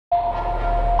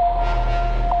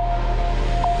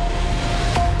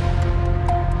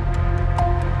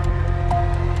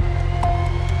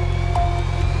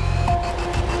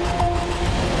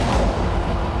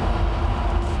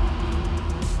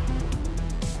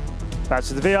Back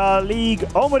to the VR League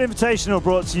Onward Invitational,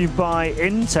 brought to you by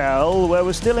Intel, where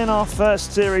we're still in our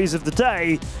first series of the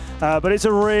day, but it's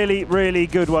a really, really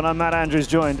good one. I'm Matt Andrews,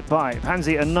 joined by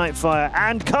Pansy and Nightfire,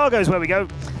 and Cargo's where we go.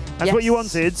 That's what you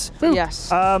wanted.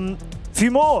 Yes.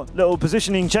 Few more little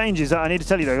positioning changes that I need to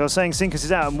tell you though. I was saying Sinkers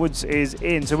is out and Woods is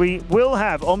in. So we will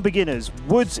have on beginners,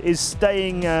 Woods is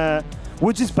staying,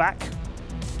 Woods is back.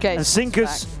 Okay, and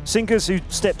Sinkers, who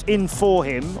stepped in for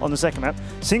him on the second map,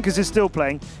 Sinkers is still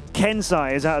playing.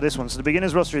 Kensai is out of this one. So the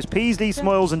beginners roster is Peasley,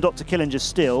 Smoils and Dr. Killinger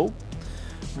still.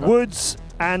 Woods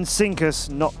and Sinkers,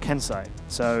 not Kensai.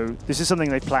 So this is something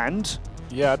they've planned.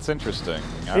 Yeah, it's interesting.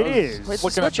 It is.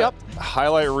 Looking at the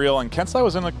highlight reel, and Kensai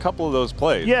was in a couple of those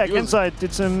plays. Yeah, Kensai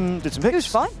did some picks. He was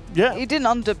fine. Yeah. He didn't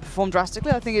underperform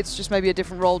drastically. I think it's just maybe a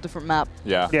different role, different map.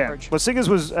 Yeah. Yeah. Well, Sinkers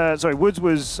was, sorry, Woods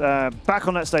was back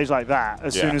on that stage like that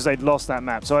as soon as they'd lost that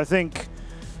map. So I think,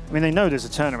 I mean, they know there's a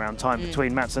turnaround time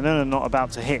between maps, and they're not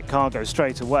about to hit Cargo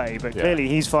straight away, but clearly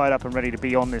he's fired up and ready to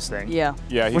be on this thing. Yeah.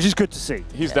 Yeah. Which is good to see.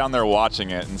 He's down there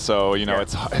watching it, and so, you know,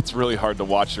 it's really hard to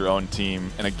watch your own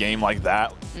team in a game like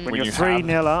that. When you're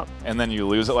 3-0 up. And then you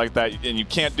lose it like that, and you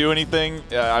can't do anything.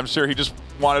 I'm sure he just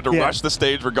wanted to rush the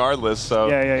stage regardless. So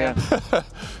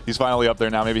he's finally up there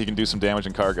now. Maybe he can do some damage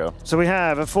in Cargo. So we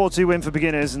have a 4-2 win for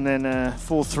beginners and then a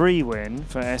 4-3 win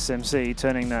for SMC,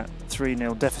 turning that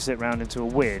 3-0 deficit round into a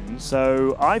win.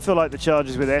 So I feel like the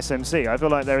Chargers with SMC, I feel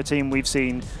like they're a team we've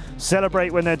seen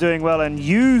celebrate when they're doing well and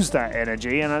use that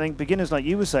energy. And I think beginners, like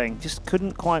you were saying, just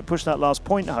couldn't quite push that last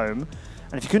point home.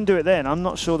 And if you couldn't do it then, I'm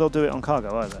not sure they'll do it on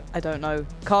Cargo either. I don't know.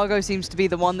 Cargo seems to be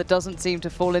the one that doesn't seem to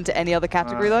fall into any other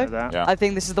category though. Yeah. I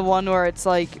think this is the one where it's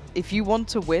like, if you want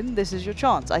to win, this is your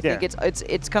chance. I think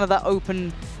it's kind of that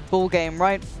open ball game,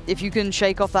 right? If you can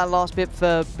shake off that last bit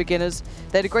for beginners,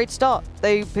 they had a great start.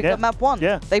 They picked up map 1.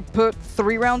 Yeah. They put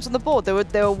 3 rounds on the board. They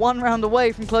were 1 round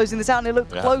away from closing this out, and it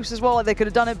looked close as well. Like they could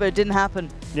have done it, but it didn't happen.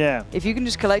 Yeah. If you can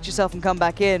just collect yourself and come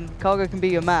back in, Cargo can be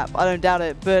your map. I don't doubt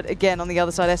it. But again, on the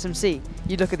other side, SMC,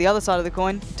 you look at the other side of the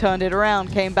coin, turned it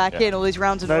around, came back in all these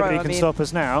rounds in a row. Nobody can stop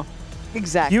us now.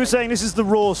 Exactly. You were saying this is the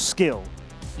raw skill.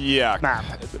 Yeah, map.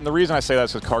 And the reason I say that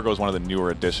is because Cargo is one of the newer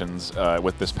additions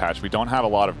with this patch. We don't have a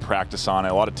lot of practice on it.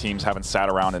 A lot of teams haven't sat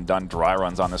around and done dry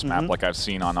runs on this map like I've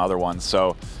seen on other ones.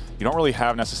 So you don't really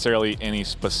have necessarily any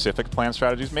specific plan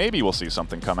strategies. Maybe we'll see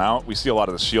something come out. We see a lot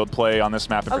of the shield play on this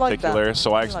map in particular,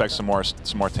 so I expect some more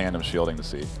tandem shielding to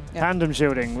see. Yeah. Tandem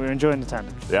shielding. We're enjoying the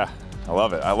tandem. Yeah, I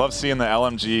love it. I love seeing the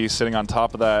LMG sitting on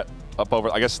top of that. Up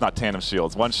over, I guess it's not tandem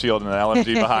shields. One shield and an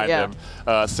LMG behind him,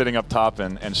 sitting up top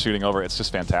and shooting over. It's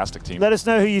just fantastic team. Let us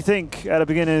know who you think out of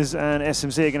beginners and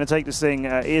SMC are going to take this thing.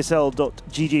 ESL.gg/SMC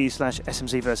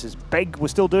versus Beg. We're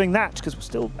still doing that because we're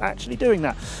still actually doing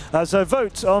that. So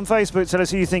vote on Facebook. Tell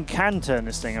us who you think can turn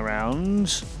this thing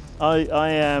around. I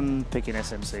am picking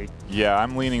SMC. Yeah,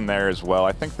 I'm leaning there as well.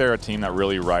 I think they're a team that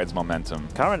really rides momentum.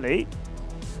 Currently,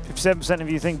 57% of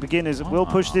you think beginners will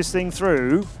push this thing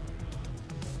through.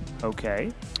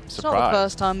 Okay. It's not the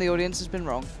first time the audience has been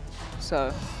wrong.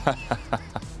 So,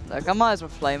 look, I might as well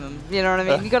flame them. You know what I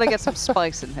mean? You got to get some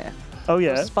spice in here. Oh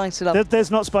yeah. Spice it up.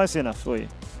 There's not spicy enough for you.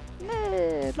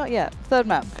 Nah, not yet. Third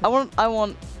map. I want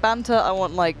banter. I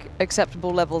want like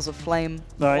acceptable levels of flame.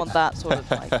 I want that sort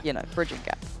of like bridging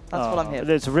gap. That's what I'm here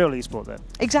for. It's a real esport then.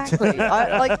 Exactly.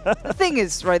 Like the thing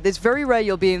is, right, it's very rare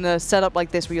you'll be in a setup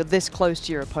like this where you're this close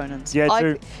to your opponents. Yeah,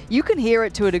 true. You can hear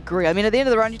it to a degree. I mean, at the end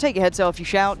of the round, you take your headset off, you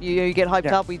shout, you get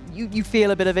hyped up, you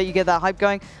feel a bit of it, you get that hype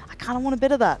going. I kind of want a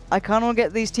bit of that. I kind of want to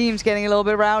get these teams getting a little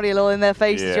bit rowdy, a little in their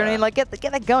faces. You know what I mean? Like, get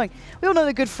that going. We all know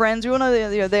they're good friends. We all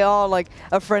know they are like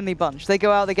a friendly bunch. They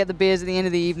go out, they get the beers at the end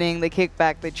of the evening, they kick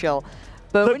back, they chill.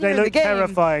 But look, when you're they in the look game,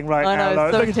 terrifying right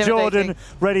now. So look at Jordan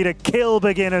ready to kill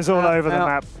beginners all over the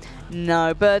map.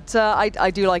 No, but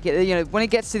I do like it. You know, when it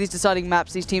gets to these deciding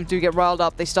maps, these teams do get riled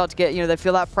up. They start to get, they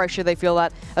feel that pressure. They feel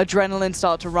that adrenaline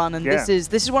start to run. And this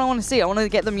is what I want to see. I want to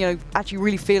get them, actually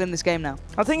really feeling this game now.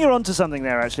 I think you're onto something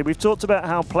there, actually. We've talked about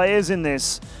how players in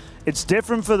this, it's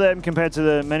different for them compared to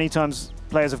the many times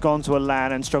players have gone to a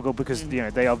LAN and struggled because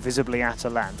they are visibly at a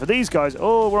LAN. For these guys,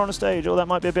 oh, we're on a stage, oh, that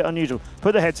might be a bit unusual.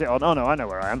 Put the headset on, oh no, I know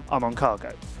where I am, I'm on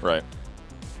Cargo. Right.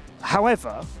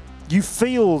 However, you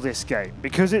feel this game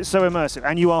because it's so immersive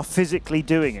and you are physically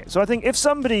doing it. So I think if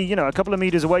somebody, a couple of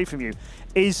meters away from you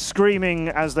is screaming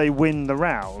as they win the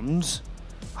round,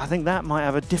 I think that might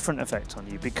have a different effect on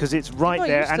you because it's right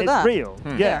there and it's real.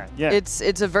 Yeah.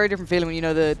 It's a very different feeling when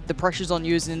the pressure's on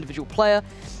you as an individual player.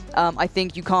 I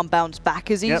think you can't bounce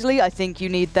back as easily. I think you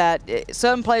need that.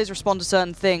 Certain players respond to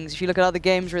certain things. If you look at other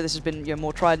games where this has been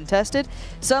more tried and tested,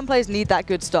 certain players need that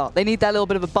good start. They need that little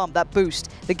bit of a bump, that boost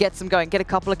that gets them going. Get a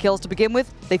couple of kills to begin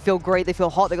with. They feel great. They feel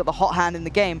hot. They got the hot hand in the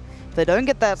game. If they don't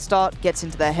get that start, it gets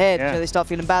into their head. They start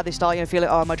feeling bad. They start feeling,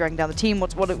 oh, am I dragging down the team?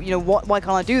 Why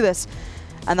can't I do this?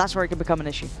 And that's where it can become an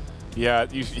issue. Yeah,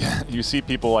 you see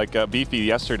people like Beefy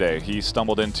yesterday. He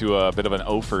stumbled into a bit of an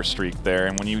offer streak there,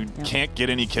 and when you can't get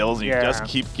any kills and you just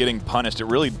keep getting punished, it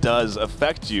really does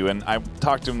affect you. And I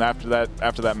talked to him after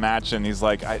that match, and he's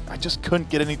like, I just couldn't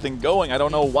get anything going. I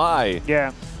don't know why.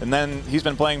 Yeah. And then he's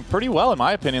been playing pretty well, in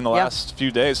my opinion, the last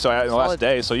few days. So the last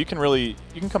day, so you can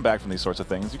come back from these sorts of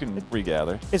things. You can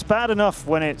regather. It's bad enough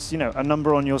when it's a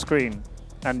number on your screen,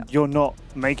 and you're not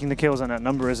making the kills, and that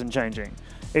number isn't changing.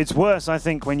 It's worse, I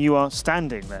think, when you are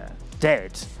standing there,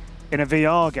 dead, in a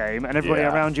VR game, and everybody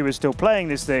around you is still playing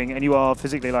this thing, and you are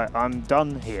physically like, I'm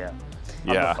done here.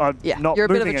 I'm not you're a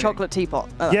bit of a moving chocolate teapot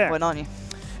at that point, aren't you?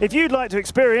 If you'd like to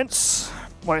experience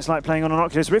what it's like playing on an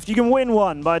Oculus Rift, you can win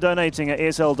one by donating at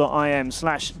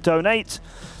esl.im/donate.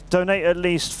 Donate at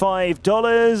least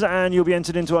 $5 and you'll be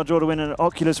entered into our draw to win an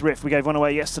Oculus Rift. We gave one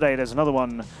away yesterday. There's another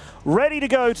one ready to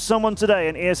go to someone today,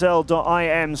 and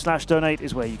esl.im/donate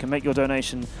is where you can make your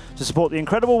donation to support the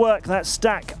incredible work that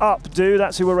Stack Up do.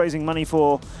 That's who we're raising money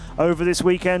for over this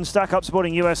weekend. Stack Up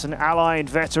supporting US and allied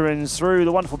veterans through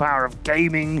the wonderful power of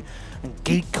gaming and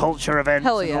geek culture events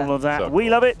and all of that. So we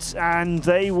love it, and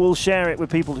they will share it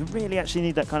with people who really actually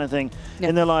need that kind of thing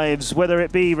in their lives, whether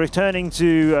it be returning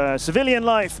to civilian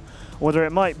life, or whether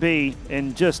it might be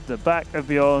in just the back of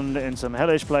Beyond in some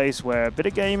hellish place where a bit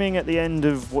of gaming at the end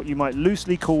of what you might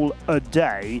loosely call a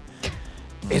day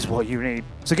is what you need.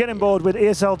 So get on board with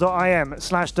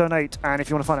esl.im/donate, and if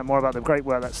you want to find out more about the great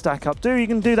work that Stack Up do, you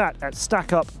can do that at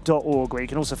stackup.org, where you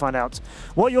can also find out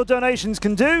what your donations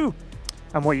can do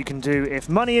and what you can do if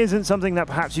money isn't something that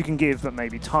perhaps you can give, but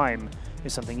maybe time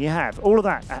is something you have. All of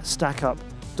that at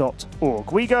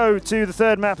stackup.org. We go to the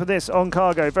third map of this on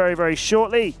Cargo very, very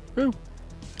shortly. Do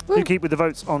keep with the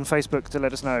votes on Facebook to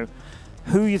let us know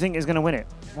who you think is going to win it.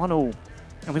 1-1.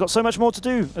 And we've got so much more to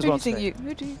do as well today.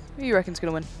 Who do you reckon's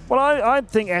going to win? Well, I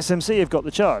think SMC have got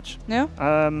the charge. Yeah?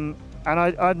 And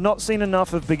I've not seen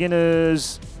enough of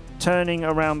beginners turning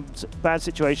around bad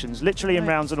situations, literally in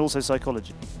rounds and also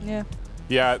psychology. Yeah.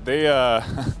 Yeah, they're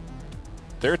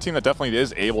a team that definitely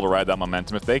is able to ride that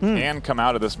momentum. If they can come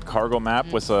out of this Cargo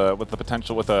map with the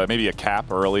potential, with maybe a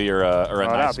cap early or a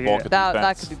nice bulk of defense,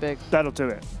 that could be big. That'll do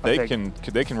it.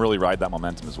 They can really ride that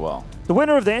momentum as well. The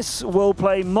winner of this will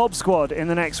play Mob Squad in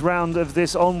the next round of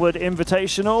this Onward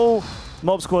Invitational.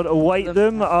 Mob Squad await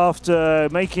them after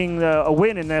making a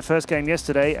win in their first game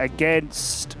yesterday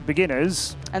against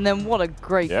beginners. And then what a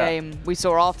great game we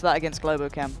saw after that against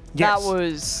Globochem. That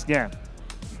was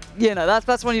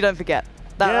that's one you don't forget.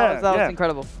 That was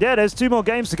incredible. Yeah, there's 2 more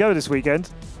games to go this weekend.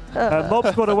 Mob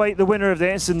Squad await the winner of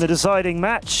this in the deciding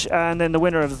match, and then the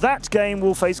winner of that game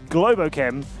will face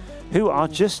Globochem, who are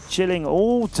just chilling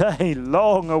all day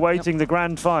long awaiting the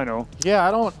grand final. Yeah,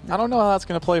 I don't know how that's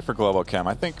going to play for Globochem.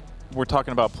 I think we're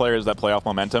talking about players that play off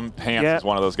momentum. Pants is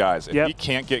one of those guys. If he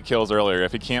can't get kills earlier,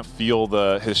 if he can't feel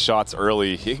his shots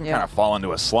early, he can kind of fall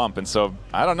into a slump. And so,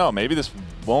 I don't know, maybe this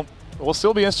will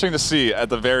still be interesting to see at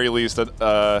the very least.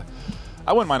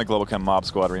 I wouldn't mind a Globochem Mob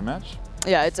Squad rematch.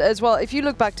 Yeah, it's as well. If you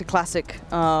look back to classic,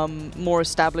 more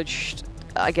established,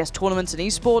 I guess, tournaments and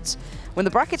esports, when the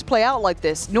brackets play out like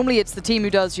this, normally it's the team who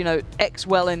does, X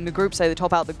well in the group, say they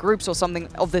top out the groups or something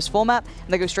of this format,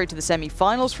 and they go straight to the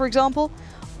semi-finals, for example.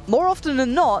 More often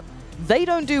than not, they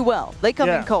don't do well. They come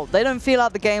in cold. They don't feel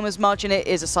out the game as much, and it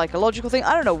is a psychological thing.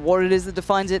 I don't know what it is that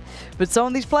defines it, but some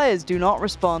of these players do not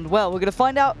respond well. We're going to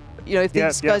find out, if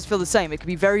these guys feel the same. It could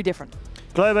be very different.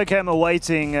 Globochem are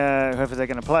waiting whoever they're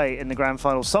going to play in the grand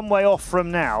final some way off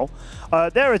from now.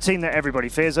 They're a team that everybody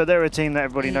fears, though. They're a team that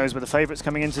everybody knows were the favourites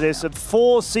coming into this. Of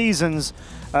 4 seasons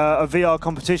of VR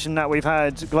competition that we've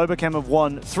had, Globochem have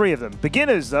won 3 of them.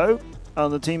 Beginners, though, are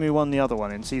the team who won the other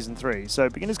one in Season 3. So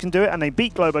Beginners can do it, and they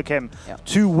beat Globochem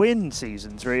to win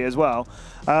Season 3 as well.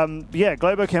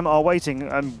 Globochem are waiting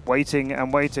and waiting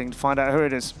and waiting to find out who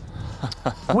it is.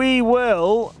 We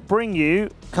will bring you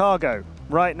Cargo.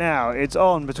 Right now, it's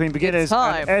on between Beginners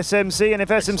and SMC, and if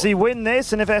SMC win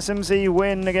this, and if SMC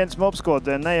win against Mob Squad,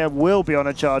 then they will be on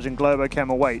a charge, and Globochem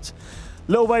await.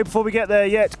 Little way before we get there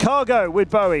yet, Cargo with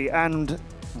Bowie and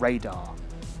Radar.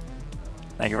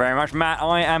 Thank you very much, Matt.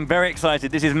 I am very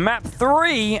excited. This is map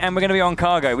 3, and we're going to be on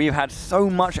Cargo. We've had so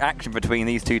much action between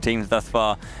these 2 teams thus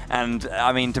far, and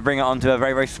I mean, to bring it onto a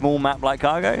very, very small map like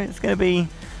Cargo, it's going to be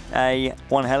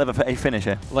one hell of a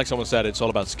finisher. Like someone said, it's all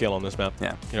about skill on this map.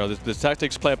 Yeah. You know, the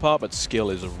tactics play a part, but skill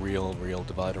is a real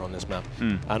divider on this map.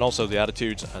 And also the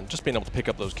attitudes and just being able to pick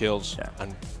up those kills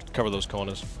and cover those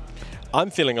corners. I'm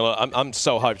feeling a lot. I'm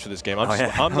so hyped for this game.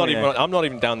 I'm not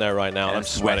even down there right now. Yeah, I'm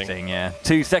sweating. Yeah.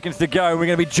 2 seconds to go. We're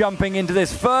going to be jumping into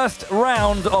this first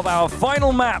round of our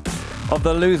final map of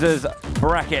the losers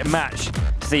bracket match.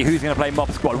 To see who's going to play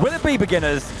Mob Squad. Will it be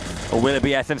beginners or will it be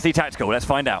SMC Tactical? Let's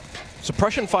find out.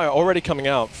 Suppression fire already coming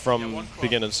out from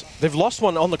beginners. They've lost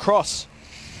one on the cross.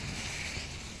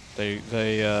 They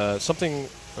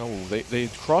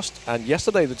crossed, and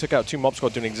yesterday they took out 2 Mob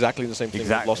Squad doing exactly the same thing.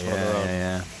 They've lost one on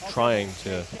their own. Trying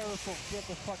to.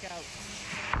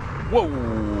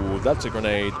 Whoa, that's a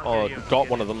grenade. Oh, got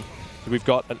one of them. We've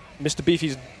got Mr.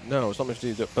 Beefy's. No, it's not Mr.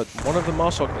 Beefy, but one of the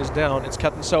Marsok is down. It's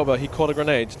Captain Sober. He caught a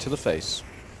grenade to the face.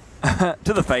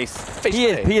 To the face. He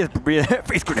is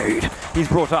face grenade. He's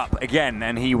brought up again,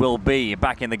 and he will be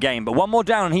back in the game. But one more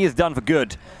down, and he is done for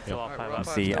good.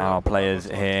 Let's see our players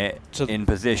here in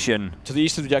position. To the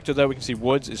east of the objective there, we can see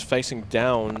Woods is facing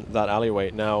down that alleyway.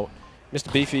 Now,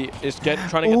 Mr. Beefy is trying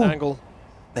to get an angle.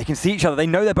 They can see each other. They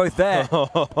know they're both there.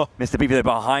 Mr. Beefy, they're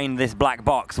behind this black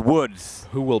box. Woods.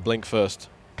 Who will blink first?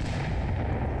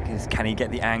 Can he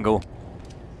get the angle?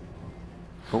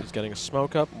 He's getting a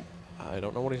smoke up. I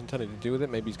don't know what he's intending to do with it.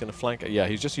 Maybe he's going to flank it. Yeah,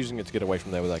 he's just using it to get away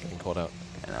from there without getting caught out.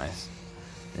 Okay, nice.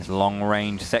 This long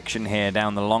range section here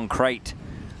down the long crate.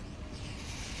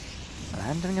 And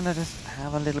I'm going to just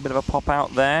have a little bit of a pop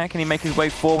out there. Can he make his way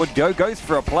forward? Goes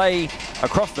for a play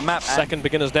across the map. Second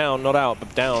beginners down, not out,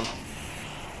 but down.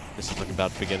 This is looking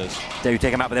bad for beginners. Do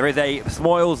take him out, but there is a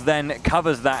Smoils then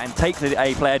covers that and takes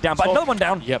a player down. But another one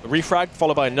down. Yep, refrag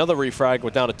followed by another refrag.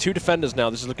 We're down to 2 defenders now.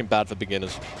 This is looking bad for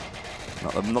beginners.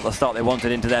 Not the start they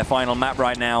wanted into their final map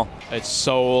right now. It's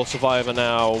sole survivor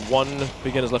now. 1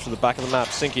 beginner's left at the back of the map.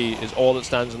 Sinky is all that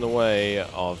stands in the way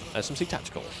of SMC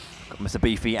Tactical. Got Mr.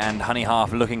 Beefy and Honey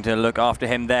Half looking to look after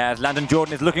him there. As Landon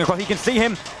Jordan is looking across, he can see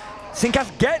him.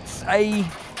 Sinkas gets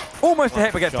almost a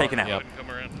hit, but gets taken out. Yep.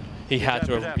 He had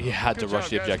to rush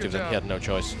the objectives, and he had no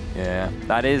choice. Yeah,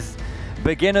 that is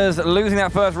beginners losing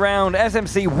that first round.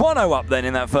 SMC 1-0 up then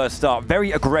in that first start.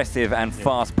 Very aggressive and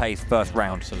fast-paced first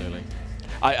round. Absolutely.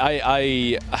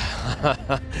 I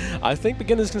think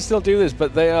beginners can still do this,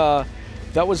 but they are.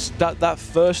 That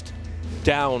first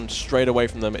down straight away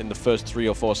from them in the first 3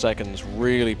 or 4 seconds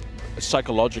really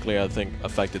psychologically, I think,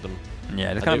 affected them.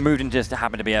 Yeah, they kind of moved and just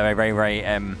happened to be a very, very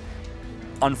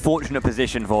unfortunate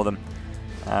position for them.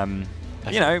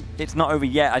 You know, it's not over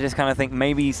yet. I just kind of think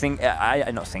maybe not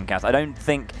Sinkas. I don't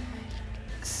think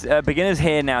beginners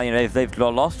here now. You know, they've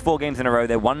lost 4 games in a row.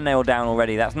 They're 1-0 down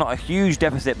already. That's not a huge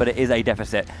deficit, but it is a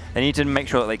deficit. They need to make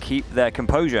sure that they keep their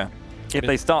composure. If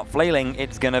they start flailing,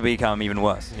 it's going to become even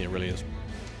worse. Yeah, it really is.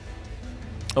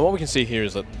 And what we can see here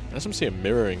is that SMC are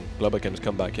mirroring Globocam's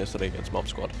comeback yesterday against Mob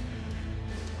Squad.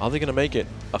 Are they going to make it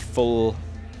a full?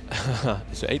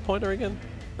 Is it 8-pointer again?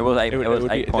 It was 8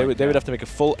 points. They would have to make a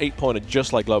full 8-pointer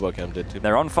just like Globocam did.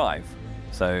 They're on 5,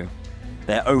 so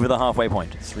they're over the halfway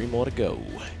point. 3 more to go.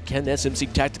 Can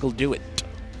SMC Tactical do it?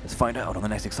 Let's find out on the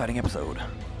next exciting episode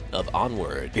of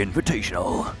Onward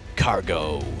Invitational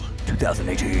Cargo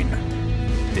 2018.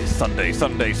 This Sunday.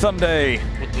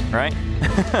 Right?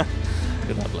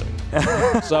 Good luck,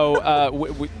 Lemmy. So,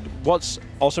 what's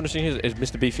also interesting here is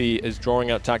Mr. Beefy is drawing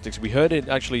out tactics. We heard it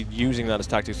actually using that as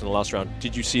tactics in the last round.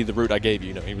 Did you see the route I gave you?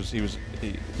 You know,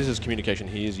 this is communication.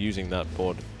 He is using that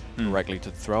board correctly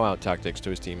to throw out tactics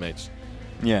to his teammates.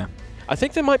 Yeah. I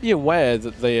think they might be aware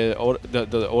that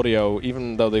the audio,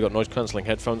 even though they got noise cancelling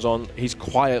headphones on, he's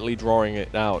quietly drawing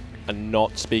it out and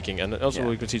not speaking. And also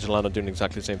we could see Solana doing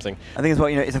exactly the same thing. I think as well,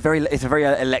 you know, it's a very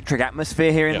electric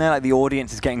atmosphere here in there. Like the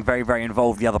audience is getting very, very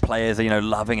involved. The other players are, you know,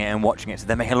 loving it and watching it. So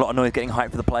they're making a lot of noise, getting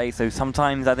hyped for the play. So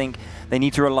sometimes I think they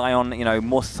need to rely on, you know,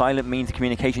 more silent means of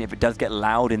communication if it does get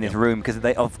loud in this room, because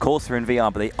they, of course, are in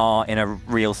VR, but they are in a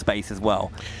real space as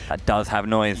well. That does have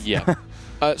noise. Yeah.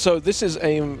 So this is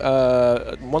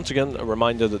once again a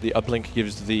reminder that the uplink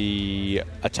gives the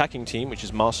attacking team, which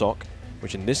is Marsok,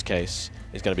 which in this case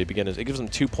is going to be beginners, it gives them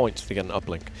 2 points to get an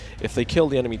uplink. If they kill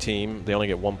the enemy team, they only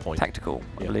get 1 point. Tactical,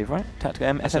 I believe, right?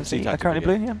 Tactical, SMC are currently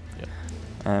blue,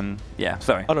 yeah,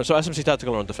 sorry. Oh no, so SMC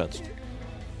Tactical are on defense.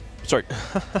 Sorry.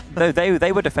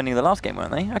 they were defending the last game,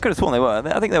 weren't they? I could have sworn they were.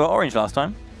 I think they were orange last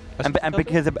time. And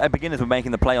because beginners were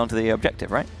making the play onto the objective,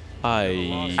 right?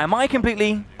 Am I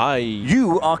completely...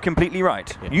 You are completely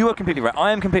right. Yeah. You are completely right.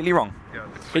 I am completely wrong.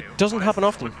 It doesn't happen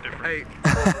often. Hey,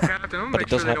 Captain, I'm but make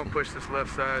sure they don't push this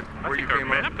left side where you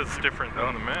came up. map is different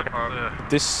on the map.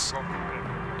 This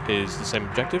is the same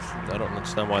objective. I don't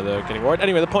understand why they're getting worried.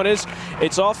 Anyway, the point is,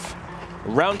 it's off.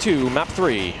 Round 2, map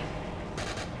 3.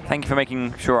 Thank you for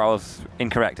making sure I was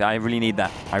incorrect. I really need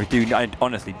that. I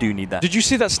honestly do need that. Did you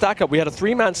see that stack up? We had a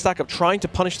 3-man stack up trying to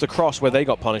punish the cross where they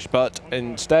got punished, but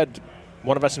instead,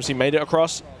 one of SMC made it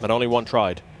across, and only one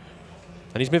tried.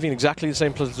 And he's moving exactly the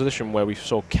same position where we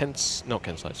saw not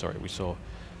Kenside, sorry, we saw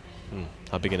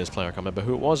our beginners player, I can't remember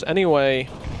who it was. Anyway.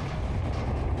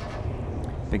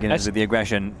 Beginners with the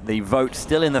aggression. The vote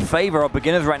still in the favor of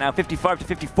beginners right now, 55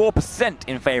 to 54%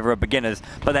 in favor of beginners,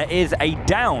 but there is a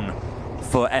down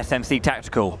for SMC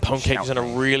Tactical. Pancake is in a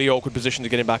really awkward position to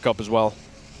get him back up as well.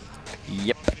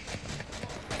 Yep.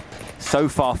 So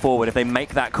far forward, if they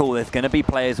make that call, there's going to be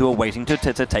players who are waiting to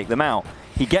take them out.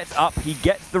 He gets up, he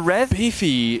gets the res.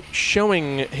 Beefy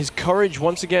showing his courage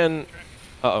once again.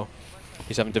 Uh-oh.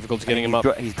 He's having difficulty getting him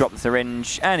up. He's dropped the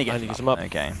syringe, and he gets him up.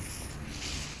 Okay.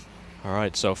 All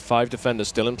right, so 5 defenders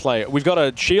still in play. We've got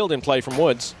a shield in play from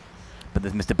Woods. But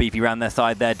there's Mr. Beefy around their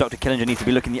side there. Dr. Killinger needs to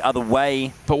be looking the other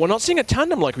way. But we're not seeing a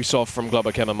tandem like we saw from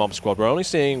Globochem and Mob Squad. We're only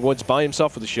seeing Woods by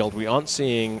himself with the shield. We aren't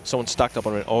seeing someone stacked up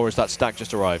on it. Or is that stack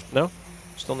just arrived? No?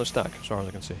 Still no stack, as far as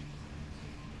I can see.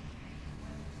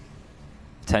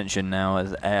 Tension now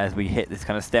as we hit this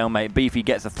kind of stalemate. Beefy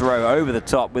gets a throw over the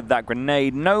top with that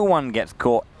grenade. No one gets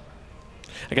caught.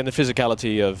 Again, the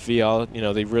physicality of VR, you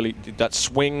know, they really did that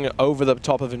swing over the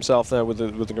top of himself there with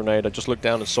the grenade. I just looked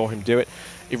down and saw him do it.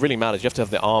 It really matters. You have to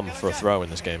have the arm for a throw in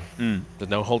this game. There's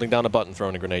no holding down a button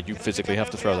throwing a grenade. You physically have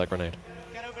to throw that grenade.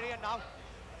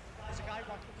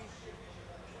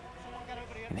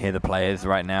 You can hear the players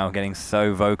right now getting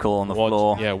so vocal on the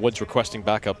floor. Yeah, Woods requesting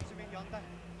backup.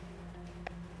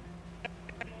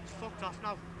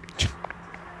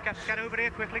 Get over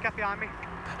here quickly, get behind me.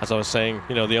 As I was saying,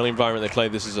 you know, the only environment they play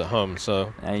this is at home,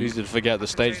 so it's easy to forget the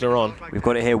stage they're on. We've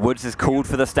got it here. Woods has called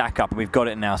for the stack up, and we've got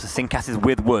it now. So Sinkas is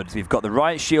with Woods. We've got the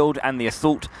riot shield and the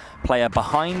assault player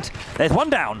behind. There's one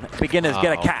down. Beginners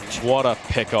get a catch. What a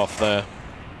pick off there.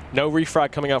 No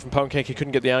refrag coming out from Pancake. He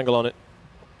couldn't get the angle on it.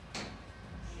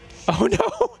 Oh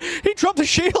no! He dropped the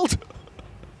shield!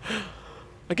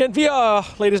 Again,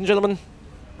 VR, ladies and gentlemen.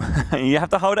 You have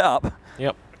to hold it up.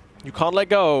 Yep. You can't let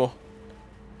go.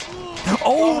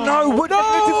 Oh no! Woods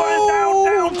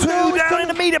down two, down in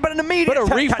the meter, but an immediate But a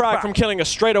refrag from killing us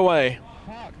straight away.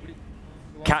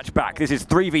 Catch back. This is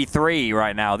 3v3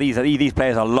 right now. These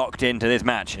players are locked into this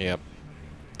match. Yep.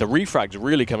 The refrag's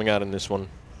really coming out in this one.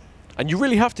 And you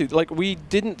really have to, like we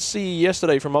didn't see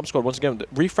yesterday from Mob Squad, once again, the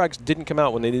refrags didn't come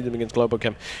out when they did them against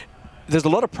Globochem. There's a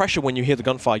lot of pressure when you hear the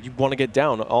gunfire. You want to get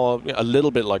down, or a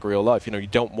little bit like real life. You know, you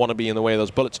don't want to be in the way of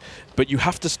those bullets. But you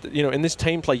have to, you know, in this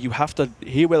tame play, you have to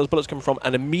hear where those bullets come from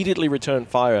and immediately return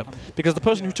fire. Because the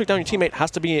person who took down your teammate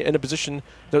has to be in a position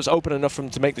that's open enough for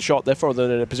them to make the shot. Therefore,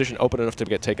 they're in a position open enough to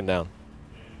get taken down.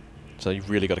 So you've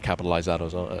really got to capitalize that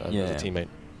as a teammate.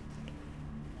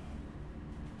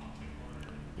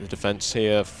 The defense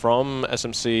here from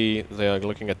SMC, they are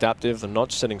looking adaptive. They're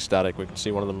not sitting static. We can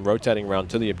see one of them rotating around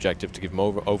to the objective to give them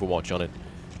overwatch on it.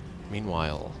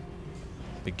 Meanwhile,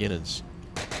 beginners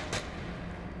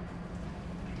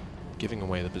giving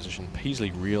away the position.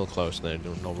 Peasley real close there,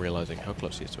 not realizing how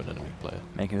close he is to an enemy player.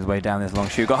 Making his way down this long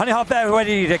shoot. Got Honey Half there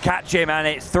ready to catch him, and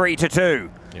it's 3-2.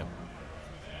 Yeah.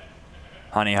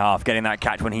 Honey Half getting that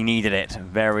catch when he needed it.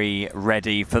 Very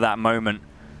ready for that moment.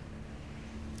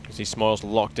 You see Smoils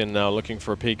locked in now, looking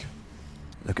for a peek.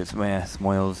 Look at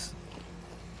Smoils.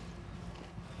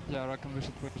 Yeah, I reckon we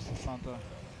should push the center.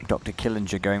 Dr.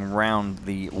 Killinger going round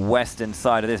the western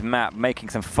side of this map, making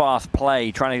some fast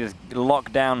play, trying to just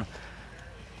lock down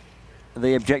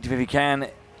the objective if he can.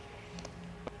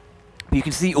 But you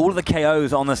can see all of the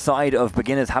KOs on the side of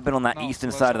beginners have been on that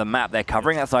eastern side of the map. They're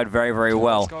covering that side very, very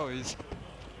well. Let's go east.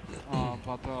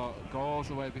 But go all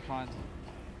the way behind.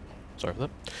 Sorry for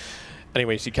that.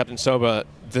 Anyway, you see Captain Soba,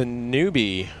 the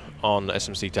newbie on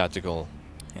SMC Tactical,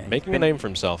 making a name for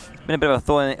himself. Been a bit of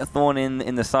a thorn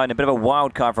in the side, a bit of a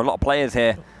wild card for a lot of players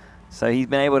here. So he's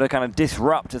been able to kind of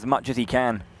disrupt as much as he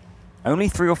can. Only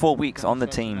 3 or 4 weeks on the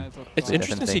team. It's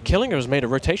interesting to see Killinger has made a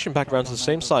rotation back around to the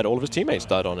same side. All of his teammates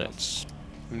died on it.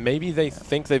 Maybe they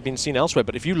think they've been seen elsewhere,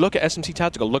 but if you look at SMC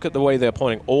Tactical, look at the way they're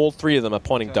pointing. All 3 of them are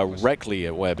pointing directly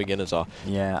at where beginners are.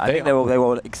 Yeah, I think they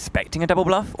were expecting a double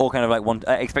bluff, or kind of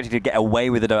like expecting to get away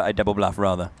with a double bluff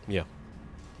rather. Yeah.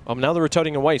 Now they're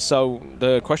rotating away, so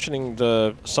they're questioning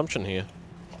the assumption here.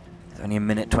 There's only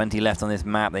 1:20 left on this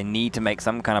map. They need to make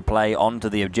some kind of play onto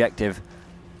the objective.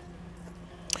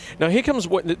 Now here comes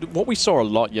what we saw a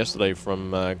lot yesterday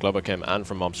from Globochem and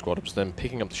from Mob Squad, was them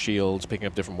picking up the shields, picking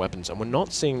up different weapons, and we're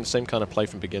not seeing the same kind of play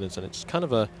from beginners, and it's kind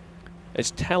of a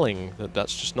it's telling that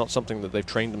that's just not something that they've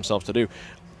trained themselves to do.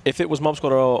 If it was Mob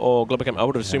Squad or Globacam, I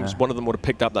would have assumed one of them would have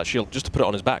picked up that shield just to put it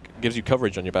on his back. It gives you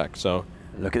coverage on your back. So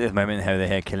look at this moment how they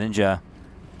hear Killinger.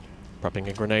 Prepping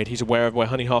a grenade. He's aware of where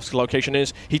Honeyhoff's location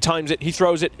is. He times it. He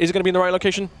throws it. Is it going to be in the right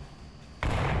location?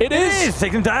 It is!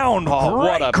 Take him down! Oh,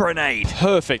 what a grenade!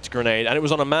 Perfect grenade. And it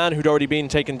was on a man who'd already been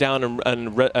taken down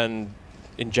and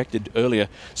injected earlier.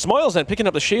 Smiles then picking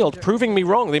up the shield, proving me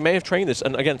wrong. They may have trained this.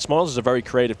 And again, Smiles is a very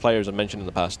creative player, as I mentioned in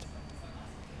the past.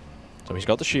 So he's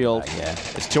got the shield. Yeah.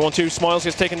 It's 2-on-2. Smiles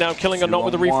gets taken down, killing a not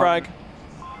with the refrag.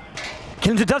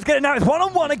 Killinger does get it now. It's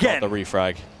 1-on-1 again. Not the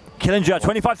refrag. Killinger,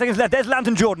 25 seconds left. There's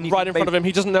Lantern Jordan. Right in front of him.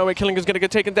 He doesn't know it. Killinger's going to get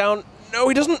taken down. No,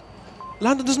 he doesn't.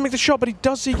 Landon doesn't make the shot, but he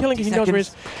does see Killinger. He knows where he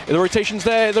is. The rotation's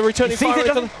there. The returning fire.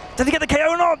 Does he get the KO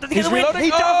or not? Does he get the win? Reloading. He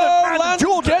doesn't. Oh,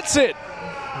 Landon gets it.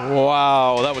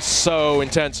 Wow, that was so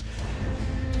intense.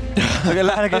 Look at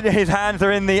Landon. His hands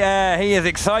are in the air. He is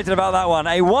excited about that one.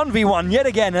 A 1v1 yet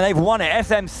again, and they've won it.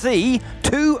 SMC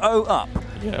 2-0 up.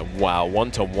 Yeah, wow,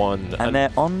 1-1. And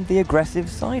they're on the aggressive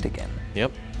side again.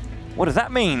 Yep. What does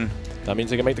that mean? That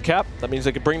means they can make the cap. That means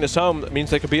they can bring this home. That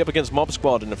means they could be up against Mob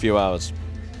Squad in a few hours.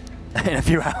 In a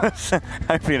few hours?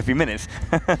 Hopefully in a few minutes.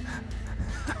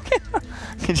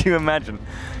 Could you imagine?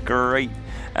 Great.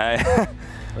 I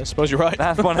suppose you're right.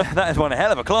 That is one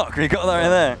hell of a clock. You got that right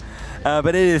there.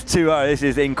 But it is 2-0. This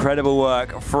is incredible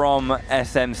work from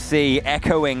SMC,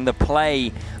 echoing the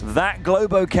play that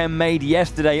Globochem made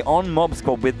yesterday on Mob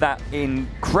Squad with that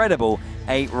incredible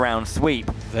 8-round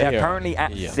sweep. They are currently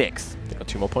at 6. They've got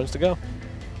 2 more points to go.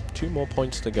 2 more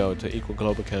points to go to equal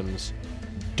Globochem's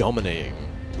dominating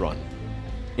run.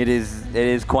 It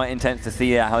is quite intense to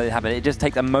see how it happened. It just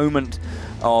takes a moment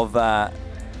of a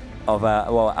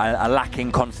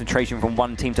lacking concentration from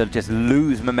one team to just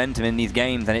lose momentum in these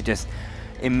games, and it just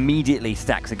immediately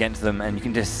stacks against them. And you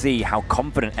can just see how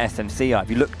confident SMC are. If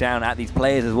you look down at these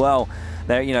players as well,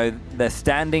 they're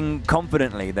standing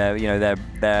confidently. The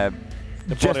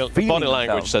body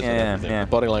language says everything. The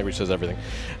body language says everything.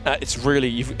 It's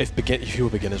really, if you were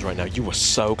beginners right now, you were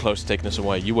so close to taking this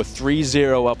away. You were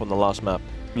 3-0 up on the last map.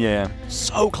 Yeah.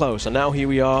 So close. And now here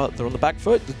we are. They're on the back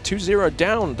foot. The 2-0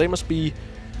 down. They must be...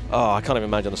 Oh, I can't even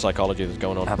imagine the psychology that's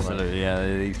going on. Absolutely,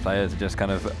 yeah. These players are just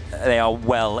kind of... They are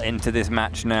well into this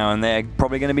match now, and they're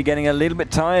probably going to be getting a little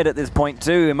bit tired at this point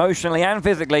too, emotionally and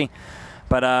physically.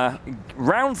 But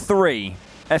round 3,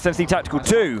 SMC Tactical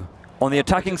 2. On the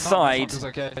attacking side,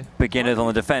 beginners on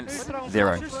the defense,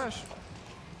 0.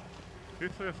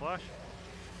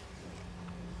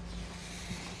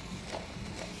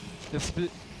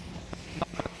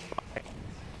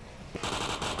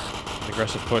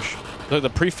 Aggressive push. Look, the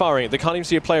pre-firing, they can't even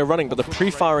see a player running, but the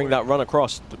pre-firing that run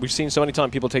across, we've seen so many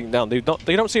times people taking down. They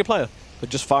don't see a player. They're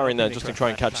just firing there just to try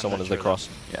and catch someone as they cross.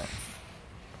 Yeah.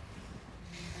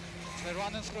 They're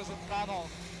running through the tunnel,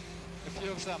 a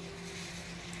few of them.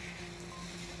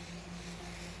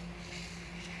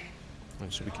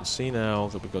 And so we can see now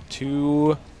that we've got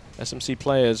 2 SMC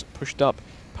players pushed up.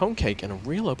 Ponecake in a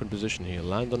real open position here.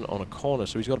 Landon on a corner,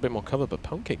 so he's got a bit more cover, but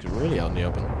Ponecake's really out in the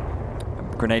open.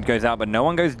 Grenade goes out, but no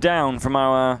one goes down from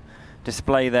our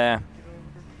display there.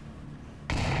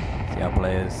 See our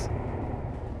players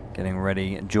getting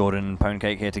ready. Jordan and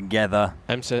Ponecake here together.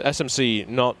 SMC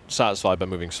not satisfied by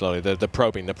moving slowly. They're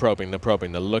probing, they're probing, they're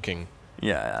probing, they're looking.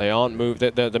 Yeah. They aren't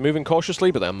they're moving cautiously,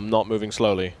 but they're not moving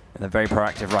slowly. And they're very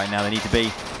proactive right now. They need to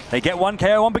be. They get 1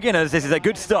 KO on beginners. This is a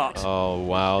good start. Oh,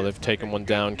 wow. They've taken one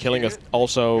down. Killing us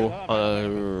also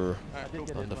under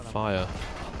fire.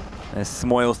 There's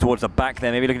Smoils towards the back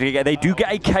there. Maybe looking to get. They do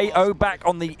get a KO back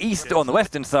on the east, on the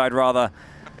western side rather.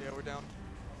 Yeah, we're down.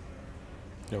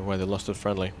 No way, they lost it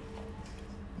friendly.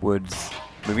 Woods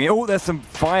moving. Oh, there's some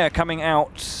fire coming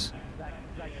out.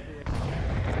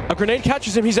 A grenade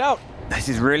catches him. He's out. This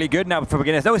is really good now for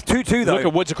beginners. That was 2-2 though. Look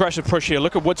at Woods' aggressive push here.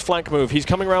 Look at Woods' flank move. He's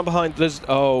coming around behind.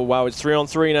 Oh wow, it's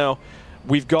 3-on-3 now.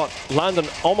 We've got Landon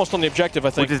almost on the objective, I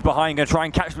think. Woods is behind, going to try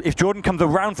and catch. If Jordan comes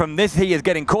around from this, he is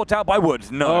getting caught out by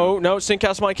Woods. No. Oh, no,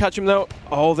 Sinkas might catch him though.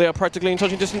 Oh, they are practically in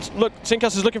touching distance. Look,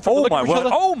 Sinkas is looking for each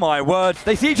other. Oh my word.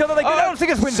 They see each other, they go down,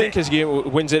 Sinkas wins it.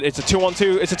 Sinkas wins it. It's a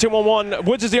 2-on-2. It's a 2-on-1.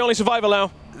 Woods is the only survivor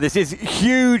now. This is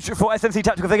huge for SMC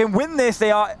Tactical. If they can win this, they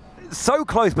are so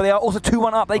close, but they are also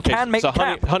 2-1 up. They can make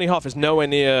cap. Honeyhoff is nowhere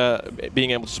near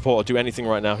being able to support or do anything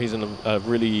right now. He's in a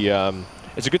really...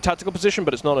 it's a good tactical position,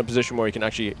 but it's not a position where he can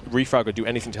actually refrag or do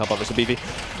anything to help out Mr. Beefy.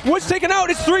 Woods taken out.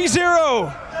 It's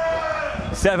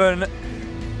 3-0. 7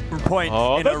 points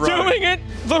in a row. They're doing it.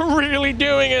 They're really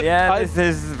doing it. Yeah, this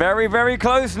is very, very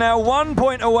close now. 1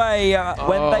 point away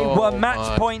when they were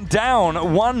match point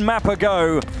down 1 map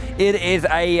ago. It is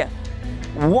a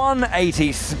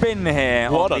 180 spin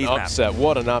here. What on an these maps. upset.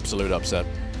 What an absolute upset.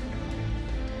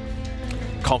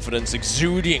 Confidence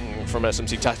exuding from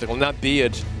SMC Tactical. And that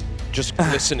beard just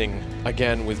glistening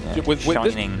again with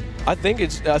shining. This, I think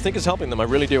it's helping them. I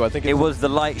really do. I think it was the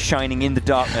light shining in the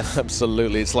darkness.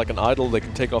 Absolutely. It's like an idol they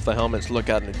can take off their helmets, look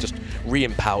at, and it just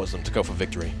re-empowers them to go for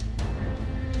victory.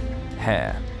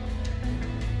 Hair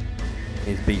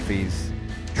is Beefy's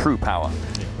true power.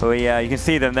 But you can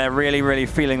see them, they're really, really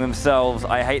feeling themselves.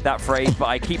 I hate that phrase, but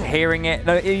I keep hearing it.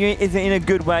 No, it's in a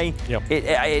good way. Yep.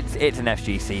 It's an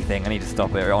FGC thing. I need to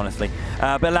stop it, honestly.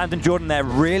 But Landon Jordan, they're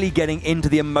really getting into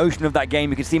the emotion of that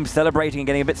game. You can see him celebrating and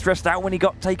getting a bit stressed out when he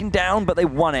got taken down, but they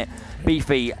won it.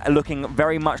 Beefy looking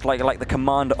very much like the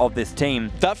commander of this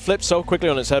team. That flipped so quickly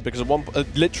on its head because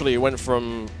literally it went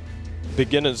from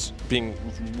beginners being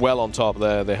well on top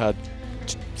there. They had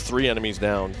 3 enemies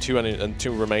down, 2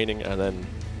 remaining, and then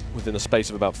within a space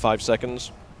of about 5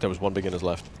 seconds, there was 1 beginners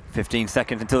left. 15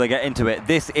 seconds until they get into it.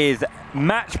 This is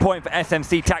match point for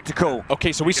SMC Tactical.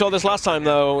 Okay, so we saw this last time,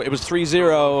 though. It was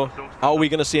 3-0. Are we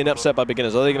going to see an upset by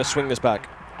beginners? Are they going to swing this back?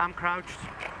 I'm crouched.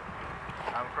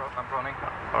 I'm running.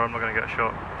 Or I'm not going to get a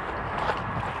shot.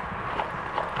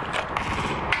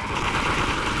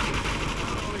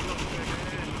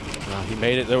 He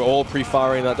made it. They were all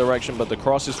pre-firing in that direction, but the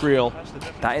cross is real.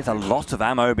 That is a lot of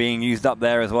ammo being used up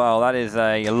there as well. That is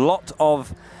a lot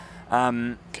of,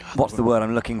 what's the word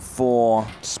I'm looking for?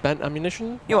 Spent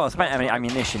ammunition? Yeah, well, spent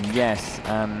ammunition, yes.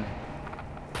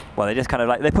 Well, they just kind of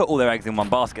like, they put all their eggs in one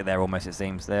basket there almost, it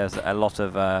seems. There's a lot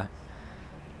of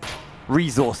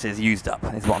resources used up,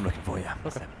 is what I'm looking for, yeah.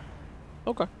 Okay. So,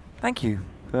 Okay. thank you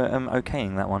for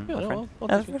okaying that one, Yeah, my no, friend. I'll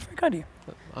That's take it. very kind of you.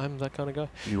 I'm that kind of guy.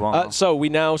 You are. So we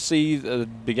now see the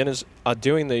beginners are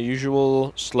doing the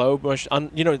usual slow push. And,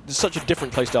 you know, there's such a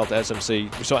different playstyle to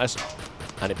SMC. We saw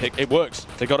and it works.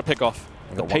 They got to pick off.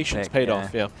 The patience paid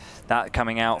off, yeah. That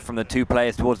coming out from the 2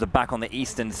 players towards the back on the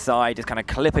eastern side, just kind of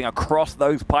clipping across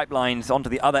those pipelines onto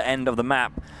the other end of the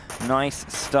map. Nice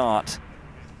start.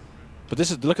 But this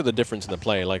is, look at the difference in the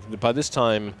play. Like, by this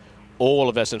time, all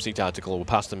of SMC Tactical were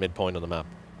past the midpoint of the map.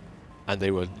 And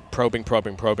they were probing,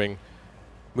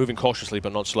 moving cautiously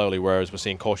but not slowly, whereas we're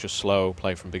seeing cautious, slow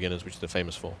play from beginners, which they're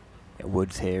famous for. Yeah,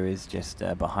 Woods here is just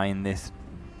behind this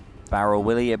barrel.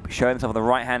 Will he show himself on the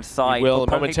right-hand side? He will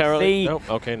momentarily. No,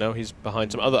 okay, no, he's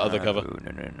behind some other cover.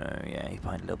 No, yeah, he's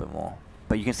behind a little bit more.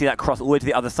 But you can see that cross all the way to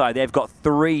the other side. They've got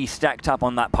 3 stacked up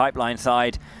on that pipeline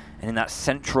side. And in that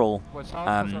central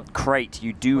crate,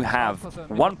 you do have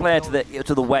 1 player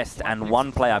to the west and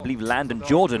 1 player, I believe, Landon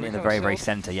Jordan in the very, very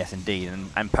center. Yes, indeed,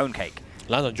 and Pone Cake.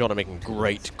 Landon Jordan making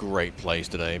great plays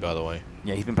today, by the way.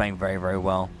 Yeah, he's been playing very, very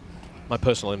well. My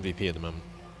personal MVP at the moment.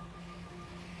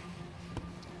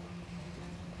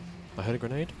 I heard a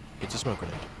grenade. It's a smoke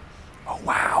grenade. Oh,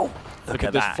 wow. Look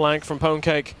at this flank from Pone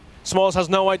Cake. Smalls has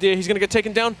no idea he's going to get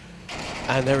taken down.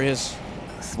 And there he is.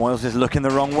 Smoils is looking the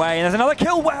wrong way, and there's another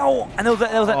kill. Wow! And there was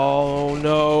a oh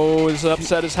no, this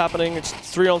upset is happening. It's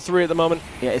 3-on-3 at the moment.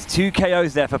 Yeah, it's 2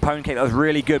 KOs there for Pone Cake. That was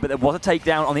really good, but there was a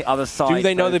takedown on the other side. Do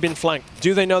they know they've been flanked?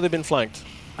 Do they know they've been flanked?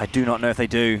 I do not know if they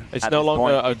do. It's no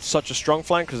longer such a strong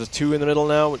flank because there's 2 in the middle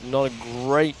now. Not a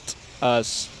great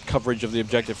coverage of the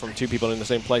objective from 2 people in the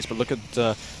same place, but look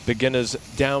at beginners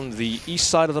down the east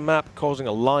side of the map causing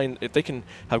a line. If they can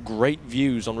have great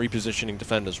views on repositioning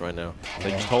defenders right now. If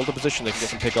they just hold the position, they can get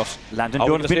some pickoffs. Landon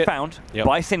Jordan's been found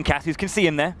by Sincath, who can see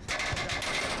him there.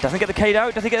 Doesn't get the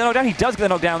KO, does he get the knockdown? He does get the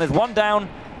knockdown. There's 1 down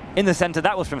in the center.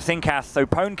 That was from Sincath, so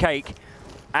Pone Cake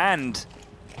and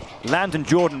Landon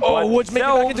Jordan. Oh, Woods making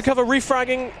back into cover,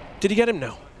 refragging. Did he get him?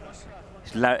 No.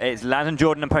 It's Landon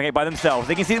Jordan and Pone Cake by themselves.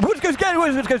 They can see Woods goes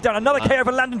down. Another KO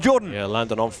for Landon Jordan. Yeah,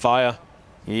 Landon on fire.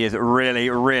 He is really,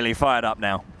 really fired up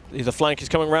now. The flank is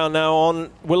coming round now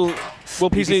on. Will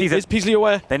Peasley, is Peasley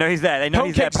aware? They know he's there. They know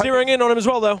he's there. Steering in on him as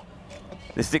well, though.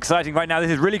 This is exciting right now.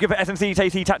 This is really good for SMC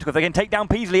Tactical. If they can take down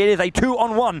Peasley, it is a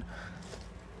 2-on-1.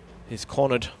 He's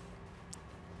cornered.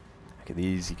 Look at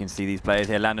these. You can see these players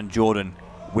here. Landon Jordan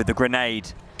with the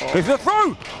grenade. Goes for the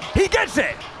throw. He gets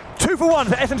it. 2 for 1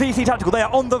 for SMC Tactical. They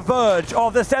are on the verge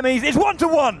of the semis. It's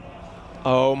 1-1.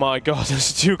 Oh my God,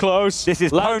 this is too close. This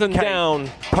is Landon Pone Cake. down.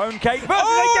 Pone Cake.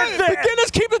 Oh,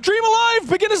 beginners keep the dream alive.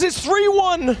 Beginners is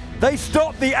 3-1. They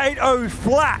stopped the 8-0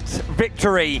 flat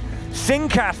victory.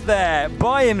 Sincath there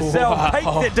by himself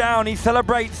takes it down. He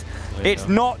celebrates. It's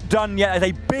not done yet.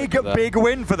 It's a big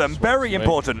win for them. Very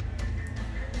important.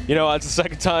 You know, it's the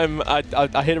second time I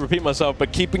hate to repeat myself,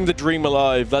 but keeping the dream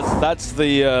alive. That's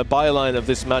the byline of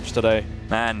this match today.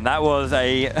 Man, that was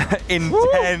a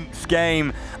intense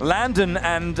game. Landon,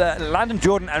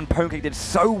 Jordan, and Poke did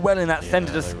so well in that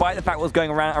center, despite the fact what was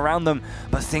going around them.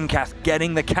 But Sincast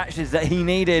getting the catches that he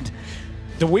needed.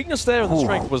 The weakness there and the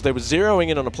strength was they were zeroing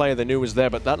in on a player they knew was there,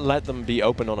 but that let them be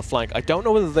open on a flank. I don't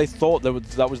know whether they thought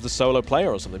that was the solo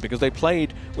player or something, because they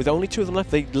played with only 2 of them left.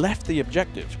 They left the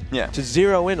objective to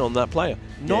zero in on that player.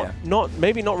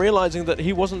 Maybe not realizing that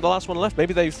he wasn't the last one left.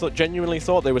 Maybe they genuinely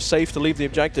thought they were safe to leave the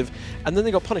objective, and then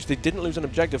they got punished. They didn't lose an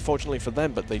objective, fortunately for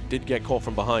them, but they did get caught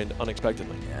from behind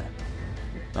unexpectedly. Yeah.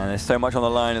 And there's so much on the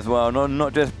line as well,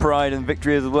 not just pride and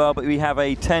victory as well, but we have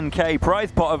a 10K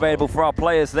prize pot available for our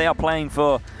players. They are playing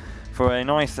for a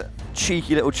nice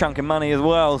cheeky little chunk of money as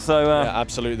well. So yeah,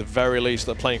 absolutely. At the very least,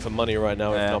 they're playing for money right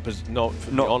now. If not for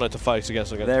the honor to fight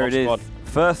against there it is. squad.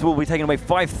 First of all, we're taking away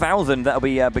 5,000. That'll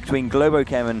be between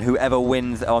Globochem and whoever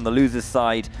wins on the losers'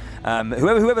 side.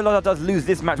 Whoever does lose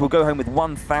this match will go home with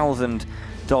 $1,000.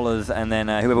 And then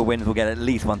whoever wins will get at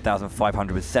least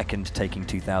 1,500 with second, taking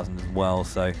 2,000 as well.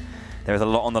 So there is a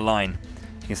lot on the line.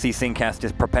 You can see Sincast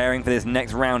just preparing for this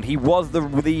next round. He was the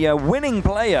winning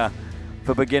player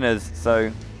for beginners,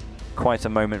 so quite a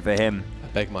moment for him. I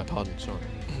beg my pardon, sorry.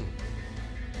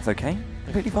 It's okay,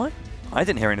 completely fine. I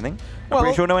didn't hear anything. I'm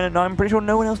pretty sure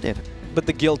no one else did. But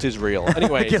the guilt is real.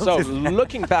 Anyway, so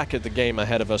looking back at the game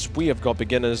ahead of us, we have got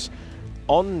beginners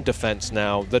on defense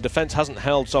now. The defense hasn't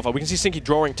held so far. We can see Sinky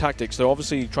drawing tactics. They're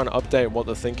obviously trying to update what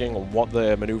they're thinking or what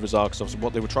their maneuvers are, because obviously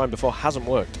what they were trying before hasn't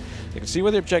worked. They can see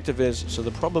where the objective is, so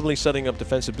they're probably setting up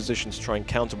defensive positions to try and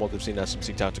counter what they've seen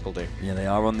SMC Tactical do. Yeah, they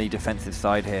are on the defensive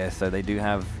side here, so they do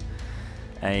have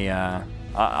a...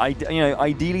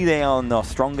 ideally they are on the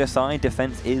stronger side.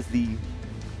 Defense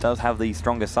does have the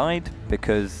stronger side,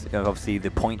 because obviously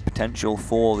the point potential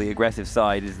for the aggressive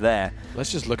side is there.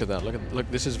 Let's just look at that.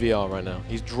 Look, this is VR right now.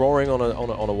 He's drawing on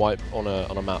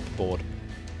a map board,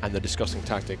 and they're discussing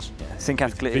tactics. Yeah.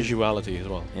 Sincast visuality as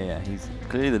well. Yeah, he's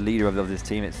clearly the leader of this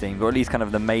team, it seems, or at least kind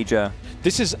of the major.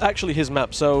 This is actually his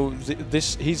map. So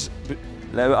he's.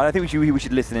 I think we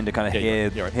should listen in to kind of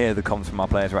hear the comms from our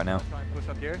players right now. Try and push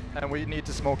up here, and we need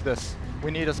to smoke this. We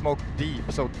need to smoke deep,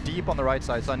 so deep on the right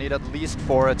side. So I need at least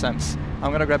 4 attempts.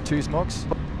 I'm gonna grab 2 smokes.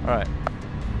 All right,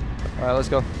 let's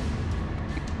go.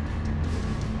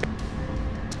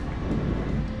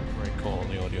 Great call on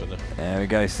the audio there. There we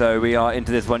go. So we are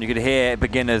into this one. You could hear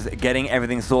beginners getting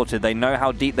everything sorted. They know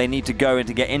how deep they need to go and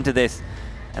to get into this,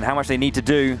 and how much they need to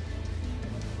do.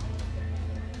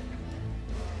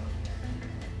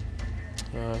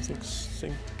 I think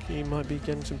he might be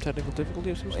getting some technical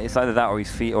difficulty or something. It's either that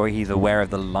or he's aware of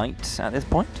the light at this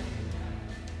point.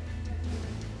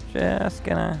 Just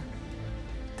gonna...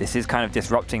 This is kind of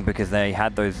disrupting, because they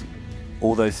had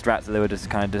all those strats that they were just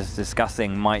kind of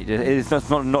discussing might... It's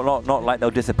not like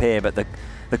they'll disappear, but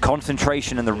the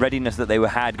concentration and the readiness that they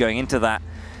had going into that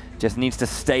just needs to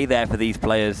stay there for these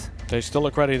players. They still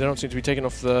look ready. They don't seem to be taking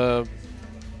off the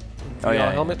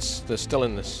VR helmets. They're still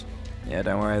in this. Yeah,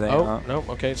 don't worry. No,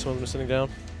 okay, some of them are sitting down.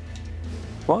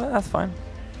 Well, that's fine.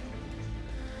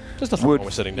 There's nothing wrong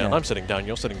with sitting down. I'm sitting down,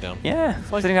 you're sitting down. Yeah,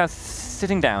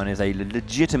 sitting down is a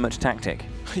legitimate tactic.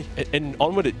 In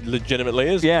Onward, it legitimately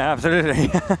is. Yeah, absolutely.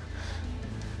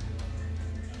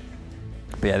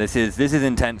 But yeah, this is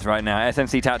intense right now.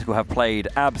 SMC Tactical have played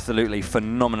absolutely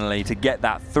phenomenally to get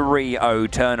that 3-0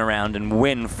 turnaround and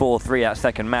win 4-3 that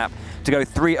second map, to go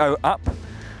 3-0 up.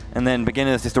 And then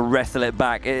beginners just to wrestle it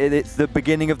back. It's the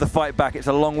beginning of the fight back. It's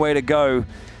a long way to go.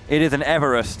 It is an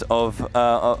Everest of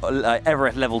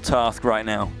Everest level task right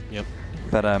now. Yep.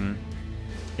 But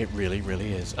it really,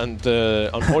 really is. And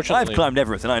unfortunately, I've climbed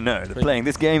Everest, and I know that playing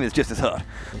this game is just as hard.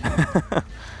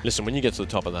 Listen, when you get to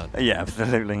the top of that, yeah,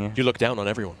 absolutely. Yeah. You look down on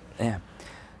everyone. Yeah.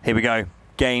 Here we go.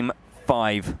 Game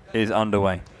 5 is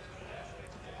underway.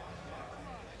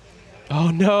 Oh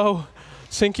no!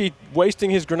 Sinky wasting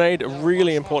his grenade, a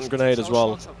really important grenade as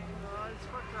well.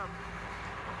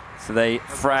 So they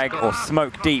frag or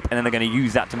smoke deep, and then they're going to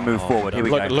use that to move forward. Here we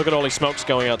go. Look at all these smokes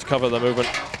going out to cover the movement.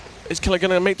 Is Killer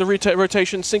going to make the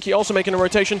rotation? Sinky also making a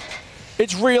rotation.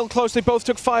 It's real close. They both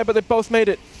took fire, but they both made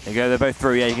it. There you go. They're both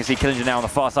through. Yeah, you can see Killinger now on the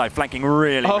far side, flanking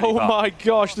really far. Oh my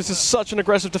gosh, this is such an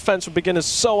aggressive defense for beginners.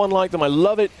 So unlike them. I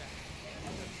love it.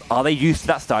 Are they used to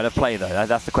that style of play, though?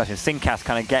 That's the question. Sincast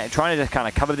trying to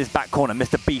just cover this back corner.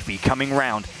 Mr. Beefy coming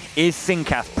round. Is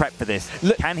Sincast prepped for this?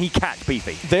 Can he catch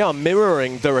Beefy? They are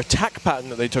mirroring their attack pattern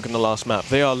that they took in the last map.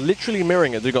 They are literally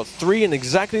mirroring it. They've got 3 in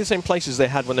exactly the same places they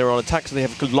had when they were on attack, so they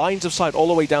have lines of sight all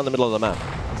the way down the middle of the map.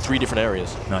 3 different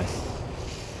areas. Nice.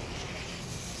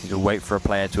 You could wait for a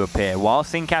player to appear. While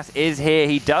Sinkas is here,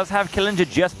 he does have Killinger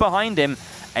just behind him,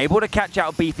 able to catch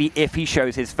out Beefy if he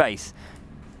shows his face.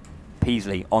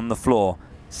 Peasley on the floor.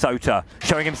 Sota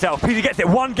showing himself. Peasley gets it.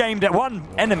 One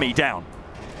enemy down.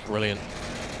 Brilliant.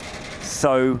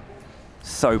 So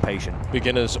patient.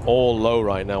 Beginners all low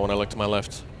right now when I look to my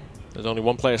left. There's only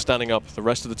one player standing up. The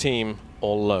rest of the team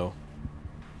all low.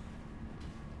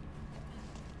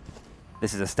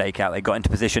 This is a stakeout. They got into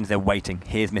positions. They're waiting.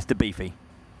 Here's Mr. Beefy.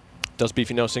 Does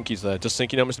Beefy know Sinky's there? Does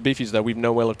Sinky know Mr. Beefy's there? We've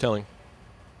no way of telling.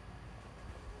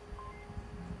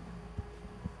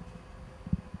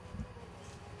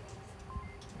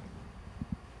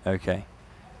 Okay.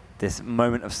 This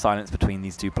moment of silence between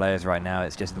these two players right now,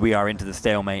 it's just, we are into the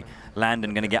stalemate.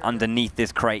 Landon going to get underneath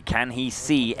this crate. Can he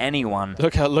see anyone?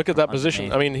 Look at that underneath?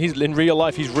 position. I mean, he's in real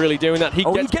life, he's really doing that. He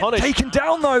gets punished. Taken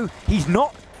down, though. He's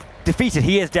not defeated.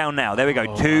 He is down now. There we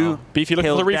go. Two. Beefy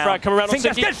looking for the refrag. Come around on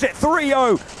Sinky. Gets it.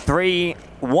 3-0.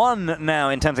 3-1 now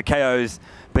in terms of KOs.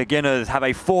 Beginners have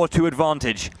a 4-2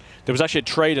 advantage. There was actually a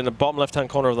trade in the bottom left-hand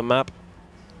corner of the map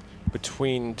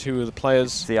between two of the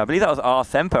players. See, I believe that was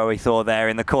Arthempo we saw there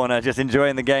in the corner, just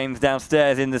enjoying the games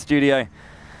downstairs in the studio. I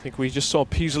think we just saw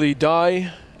Peasley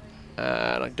die.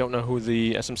 And I don't know who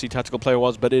the SMC tactical player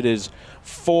was, but it is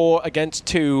 4 against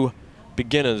 2.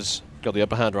 Beginners got the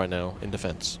upper hand right now in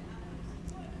defense.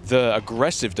 The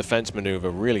aggressive defense maneuver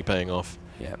really paying off.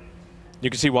 Yep. You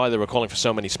can see why they were calling for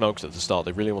so many smokes at the start.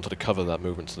 They really wanted to cover that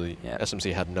movement, so the Yep.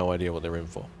 SMC had no idea what they were in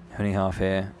for. Honey Half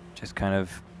here, just kind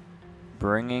of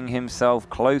bringing himself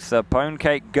closer.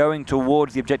 Ponecake going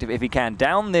towards the objective if he can.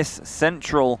 Down this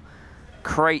central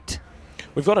crate.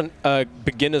 We've got a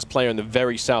beginners player in the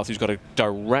very south who's got a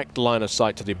direct line of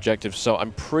sight to the objective, so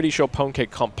I'm pretty sure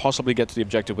Ponecake can't possibly get to the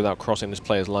objective without crossing this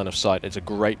player's line of sight. It's a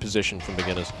great position from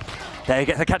beginners. There he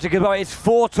gets a catch a goodbye. It's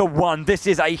 4-1. This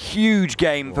is a huge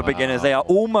game for beginners. They are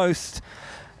almost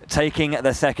taking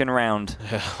the second round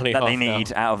that they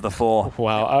need out of the 4.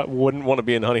 Wow, I wouldn't want to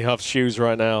be in Honey Huff's shoes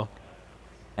right now.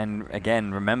 And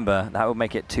again, remember, that would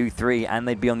make it 2-3, and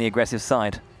they'd be on the aggressive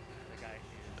side.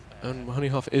 And Honey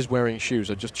Huff is wearing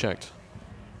shoes, I just checked.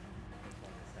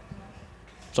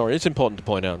 Sorry, it's important to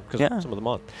point out, because some of them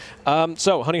aren't.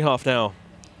 So, Honey Huff now.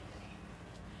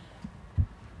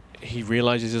 He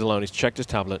realizes he's alone, he's checked his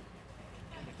tablet.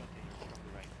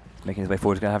 Making his way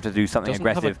forward, he's going to have to do something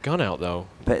aggressive. Doesn't have a gun out, though.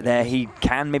 But there he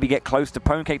can maybe get close to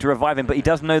Ponecake to revive him, but he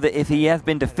does know that if he has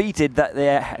been defeated, that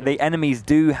the enemies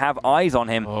do have eyes on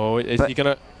him. Oh,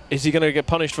 is he gonna get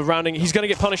punished for rounding? He's gonna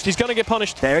get punished. He's gonna get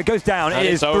punished. There it goes down. And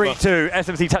it is 3-2.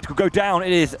 SMC Tactical go down.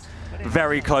 It is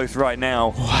very close right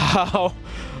now. Wow.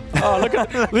 Oh, look at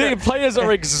the players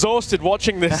are exhausted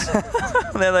watching this.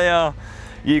 There they are.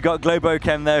 You got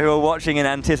Globochem there who are watching in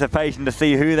anticipation to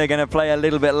see who they're going to play a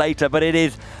little bit later, but it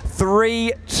is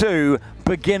 3-2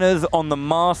 beginners on the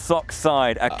Marsoc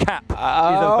side. A cap is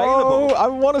available. I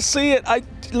want to see it.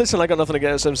 Listen, I got nothing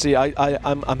against SMC.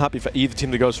 I'm happy for either team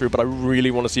that goes through, but I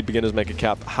really want to see beginners make a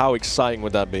cap. How exciting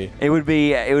would that be? It would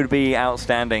be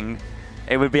outstanding.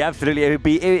 It would be absolutely.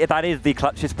 That is the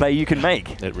clutchest play you can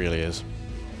make. It really is.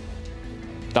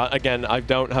 Again, I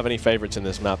don't have any favorites in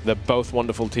this map. They're both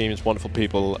wonderful teams, wonderful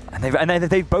people. And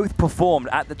they've both performed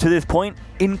to this point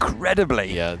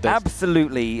incredibly. Yeah,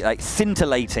 absolutely like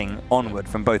scintillating Onward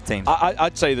from both teams.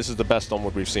 I'd say this is the best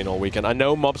Onward we've seen all weekend. I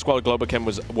know Mob Squad Globochem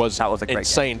was a great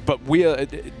insane, game. but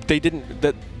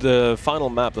the final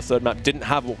map, the third map, didn't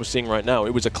have what we're seeing right now.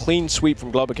 It was a clean sweep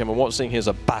from Globochem, and what we're seeing here is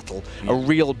a battle, a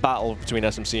real battle between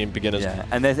SMC and beginners. Yeah,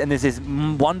 and there's this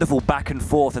wonderful back and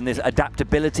forth, and this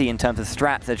adaptability in terms of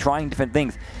strats. They're trying different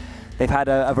things. They've had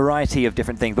a variety of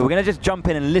different things, but we're going to just jump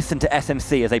in and listen to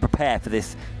SMC as they prepare for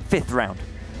this 5th round.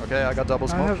 Okay, I got double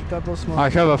smoke. I have double smoke. I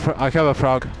have a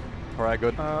frog. All right,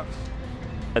 good.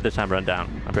 Let the time run down.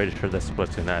 I'm pretty sure that's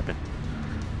what's going to happen.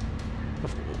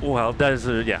 Well, that is,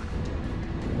 yeah.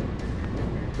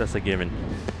 That's a given,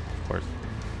 of course.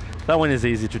 That one is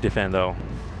easy to defend, though.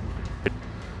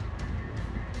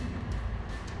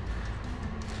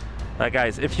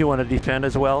 Guys, if you want to defend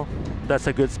as well, that's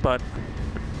a good spot.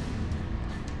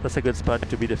 That's a good spot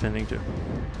to be defending to.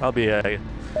 I'll be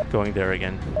going there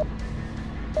again.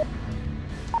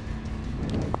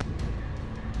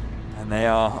 And they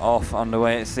are off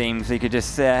underway, it seems. You could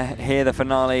just hear the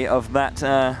finale of that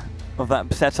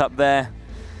setup there.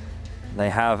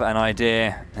 They have an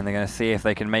idea, and they're going to see if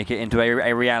they can make it into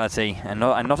a reality, and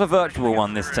not a virtual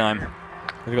one this time.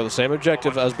 They've got the same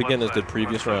objective as beginners did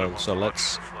previous rounds, so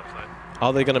let's...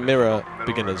 Are they going to mirror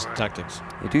beginners' tactics?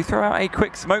 They do throw out a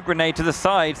quick smoke grenade to the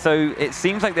side, so it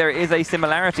seems like there is a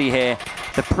similarity here.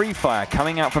 The pre-fire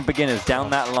coming out from beginners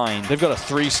down that line. They've got a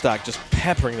 3-stack just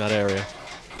peppering that area.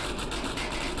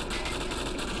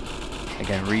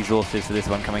 Again, resources for this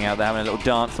one coming out. They're having a little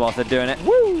dance whilst they're doing it.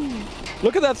 Woo!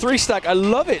 Look at that 3-stack. I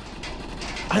love it.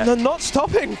 And they're not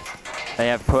stopping.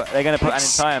 They're going to put an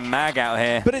entire mag out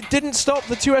here. But it didn't stop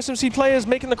the 2 SMC players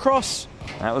making the cross.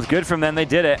 That was good from them. They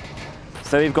did it.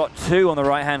 So we've got 2 on the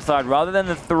right-hand side rather than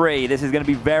the 3. This is going to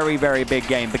be very, very big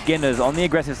game. Beginners on the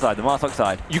aggressive side, the Martok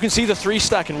side. You can see the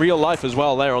 3-stack in real life as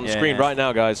well there on the screen right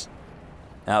now, guys.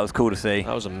 That was cool to see.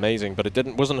 That was amazing, but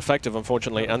it wasn't effective,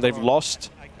 unfortunately, and they've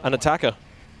lost an attacker.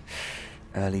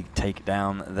 Early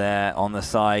takedown there on the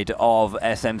side of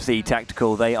SMC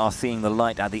Tactical. They are seeing the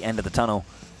light at the end of the tunnel.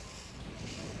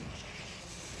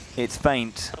 It's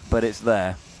faint, but it's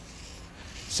there.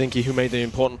 Sinky, who made the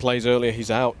important plays earlier, he's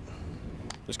out.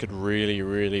 This could really,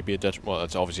 really be a detriment. Well,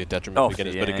 it's obviously a detriment to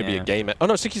beginners, but it could be a game. Oh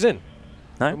no, Sinky's in.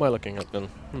 No? Who am I looking at then?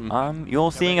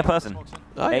 You're seeing a person.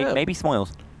 Maybe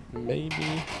Smoils.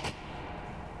 Maybe.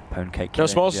 Cake. No,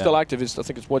 Smoils is still active. I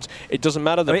think it's Woods. It doesn't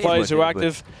matter the players who are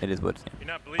active. It is Woods.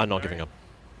 Yeah. I'm not giving up.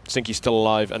 Sinky's still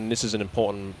alive, and this is an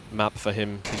important map for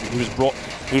him. He was brought.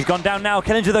 He's gone down now.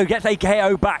 Killinger, though, gets a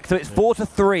KO back, so it's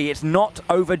 4-3. It's not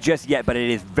over just yet, but it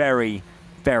is very,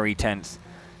 very tense.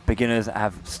 Beginners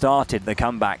have started the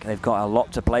comeback. They've got a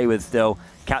lot to play with still.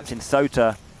 Captain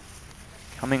Sota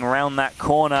coming around that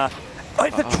corner. Oh,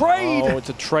 it's a trade! Oh, it's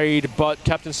a trade, but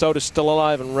Captain Soda's still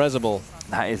alive and resable.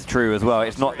 That is true as well.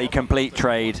 It's not the complete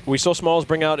trade. We saw Smalls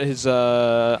bring out his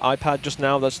iPad just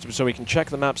now, so we can check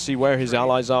the map, see where his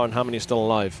allies are and how many are still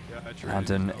alive.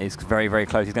 Landon is very, very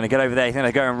close. He's going to get over there. He's going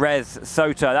to go and res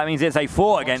Sota. That means it's a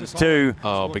 4 against 2.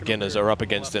 Oh, beginners are up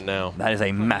against it now. That is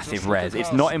a massive res.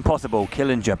 It's not impossible.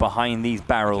 Killinger behind these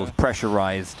barrels,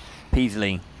 pressurized.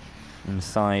 Peasley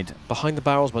inside. Behind the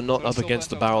barrels, but not up against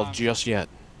the barrel just yet.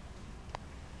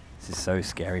 This is so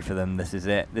scary for them. This is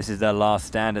it. This is their last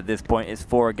stand at this point. It's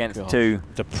 4 against 2.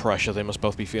 The pressure they must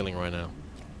both be feeling right now.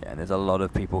 Yeah, and there's a lot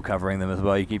of people covering them as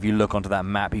well. If you look onto that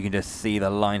map, you can just see the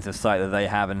lines of sight that they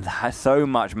have, and has so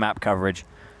much map coverage.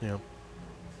 Yeah.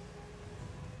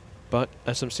 But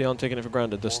SMC aren't taking it for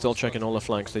granted. They're still checking all the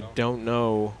flanks. They don't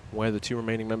know where the 2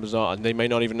 remaining members are, and they may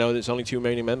not even know that it's only 2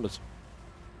 remaining members.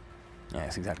 Yeah,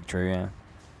 that's exactly true, yeah.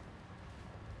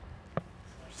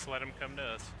 Just let them come to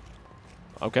us.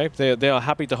 Okay, they are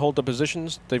happy to hold the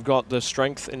positions. They've got the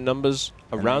strength in numbers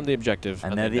around the objective,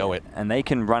 and they know it. And they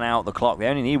can run out the clock. They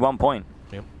only need 1 point.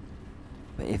 Yep.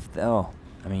 But if, I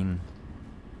mean,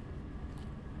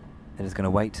 they're just going to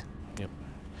wait.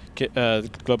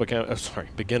 Yep. Global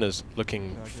beginners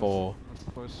looking for,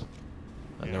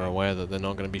 and they're aware that they're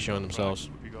not going to be showing themselves.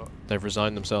 They've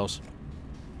resigned themselves.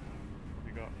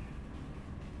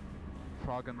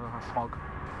 Frog and a smoke.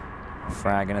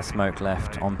 Frag and a smoke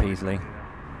left on Peasley.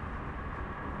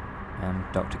 And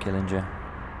Dr. Killinger.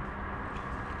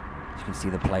 You can see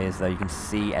the players though. You can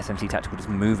see SMC Tactical just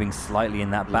moving slightly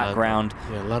in that background.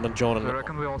 Yeah, Landon Jordan. I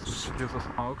reckon we also should use a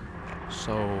smoke.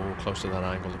 So close to that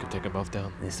angle, they could take them both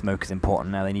down. This smoke is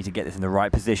important now. They need to get this in the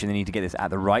right position. They need to get this at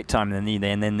the right time, and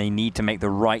then they need to make the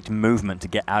right movement to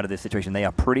get out of this situation. They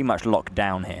are pretty much locked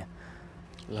down here.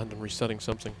 Landon resetting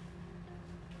something.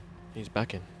 He's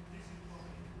back in.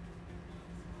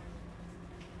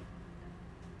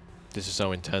 This is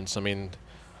so intense. I mean,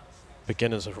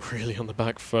 beginners are really on the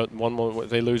back foot. One more,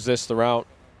 they lose this, they're out.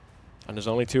 And there's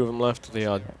only 2 of them left. They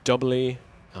are doubly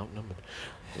outnumbered.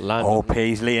 Landon. Oh,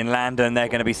 Peasley and Landon, they're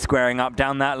going to be squaring up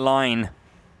down that line.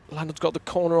 Landon's got the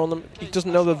corner on them. He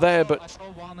doesn't know they're there, but... I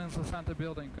saw one in the center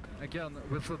building, again,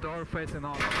 with the door facing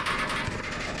out.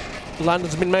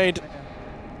 Landon's been made.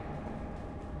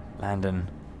 Landon.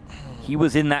 He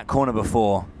was in that corner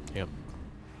before. Yep.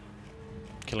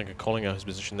 Killinger calling out his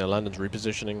position there. Landon's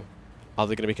repositioning. Are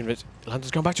they going to be convinced?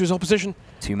 Landon's gone back to his old position.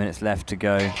 2 minutes left to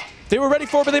go. They were ready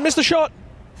for it, but they missed the shot.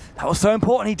 That was so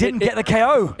important. He didn't get the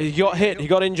KO. He got hit. He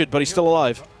got injured, but he's still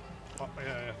alive.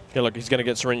 Yeah, look, he's going to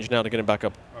get syringed now to get him back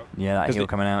up. Yeah, that heal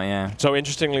coming out, yeah. So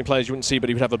interestingly, players you wouldn't see, but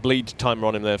he would have a bleed timer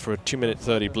on him there for a 2-minute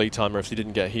 30 bleed timer. If he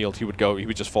didn't get healed, he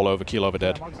would just fall over, keel over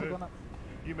dead.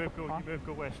 You move, go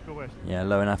west, go west. Yeah,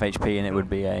 low enough HP and it would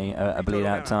be a bleed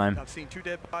out time. I've seen 2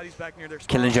 dead bodies back near their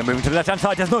Killinger moving to the left-hand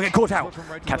side, does not get caught out.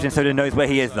 Captain Soda knows where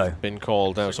he is, though. Been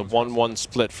called now, so 1-1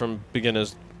 split from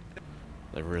beginners.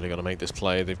 They've really got to make this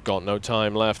play. They've got no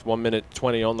time left. 1 minute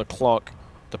 20 on the clock.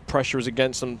 The pressure is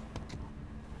against them.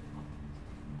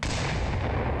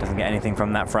 Doesn't get anything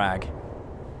from that frag.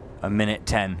 1 minute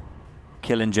 10.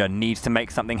 Killinger needs to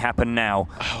make something happen now.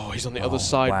 Oh, he's on the other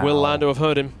side. Wow. Will Lando have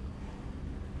heard him?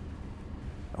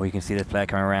 Oh, you can see this player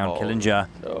coming around.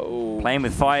 Killinger playing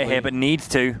with fire here, but needs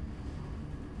to.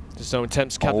 This is so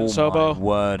intense, Captain Sobo. My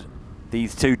word.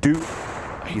 These two do.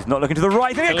 He's not looking to the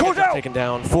right. They get caught out. Taken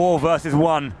down. 4 versus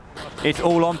 1. It's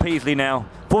all on Peasley now.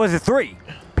 4 versus 3.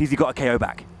 Peasy got a KO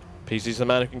back. Peasy's the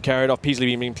man who can carry it off.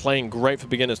 Peasy been playing great for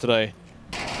beginners today.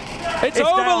 It's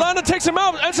over. down. Lander takes him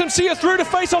out. SMC are through to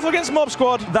face off against Mob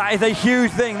Squad. That is a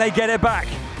huge thing. They get it back.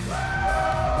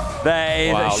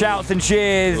 There is shouts and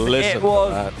cheers. It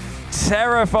was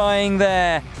terrifying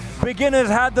there. Beginners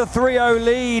had the 3-0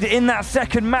 lead in that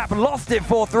second map, lost it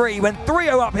 4-3, went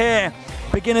 3-0 up here.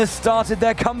 Beginners started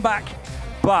their comeback,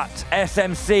 but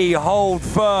SMC hold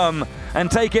firm and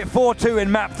take it 4-2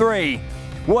 in map 3.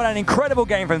 What an incredible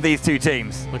game from these two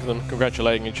teams. Look at them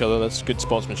congratulating each other. That's good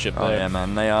sportsmanship there. Oh yeah,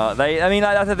 man. They are. I mean,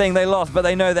 that's the thing. They lost, but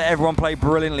they know that everyone played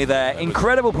brilliantly there.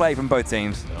 Incredible play from both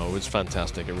teams. Oh, it was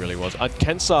fantastic. It really was.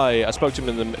 Kensai, I spoke to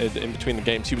him in between the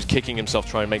games. He was kicking himself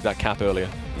trying to make that cap earlier.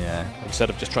 Yeah. Instead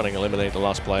of just trying to eliminate the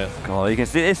last player. God, you can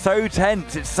see it's so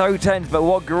tense. It's so tense. But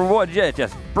yeah,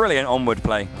 just brilliant onward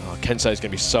play. Oh, Kensai is going to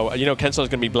be so. You know, Kensai is going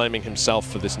to be blaming himself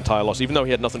for this entire loss, even though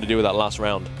he had nothing to do with that last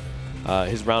round.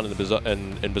 His round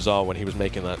in Bazaar when he was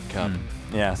making that cap.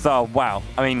 Yeah, so wow.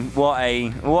 I mean, what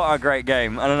a great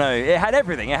game. I don't know. It had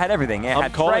everything. It had everything. It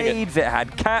had trades, it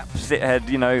had caps, it had,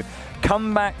 you know,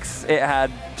 comebacks, it had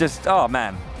just, oh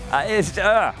man.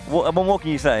 What more can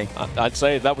you say? I'd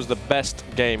say that was the best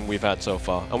game we've had so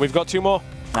far. And we've got 2 more.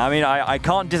 I mean, I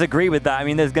can't disagree with that. I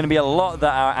mean, there's going to be a lot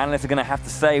that our analysts are going to have to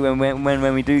say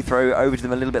when we do throw over to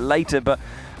them a little bit later. But,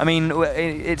 I mean,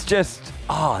 it's just,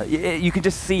 you can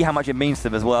just see how much it means to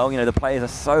them as well. You know, the players are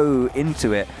so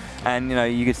into it. And, you know,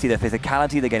 you can see their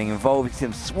physicality, they're getting involved. You see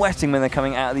them sweating when they're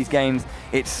coming out of these games.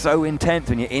 It's so intense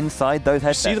when you're inside those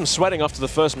headsets. You see them sweating after the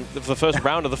first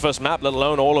round of the first map, let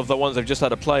alone all of the ones they've just had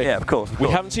to play. Yeah, of course. We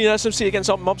haven't seen SMC against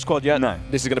Mob Squad yet. No.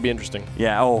 This is going to be interesting.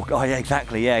 Yeah, yeah,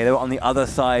 exactly. Yeah, they were on the other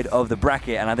side of the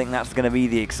bracket, and I think that's going to be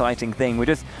the exciting thing. We're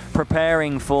just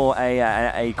preparing for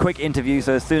a quick interview,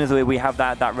 so as soon as we have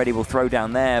that ready, we'll throw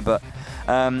down there. But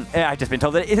yeah, I've just been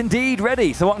told that it is indeed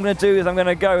ready. So what I'm going to do is I'm going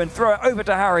to go and throw it over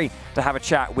to Harry to have a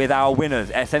chat with our winners,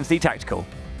 SMC Tactical.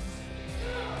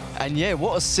 And yeah,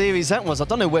 what a series that was. I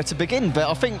don't know where to begin, but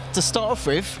I think to start off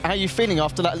with, how are you feeling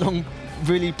after that long,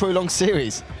 really prolonged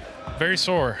series? Very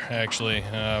sore, actually.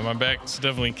 My back's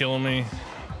definitely killing me.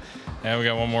 And we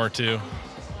got one more, too.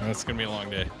 And it's going to be a long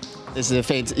day. This is the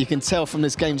thing, you can tell from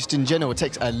this game just in general, it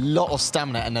takes a lot of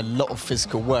stamina and a lot of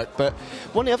physical work. But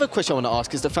one other question I want to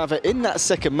ask is the fact that in that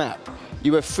second map,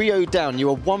 you were 3-0 down, you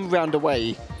were 1 round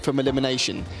away from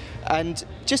elimination. And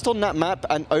just on that map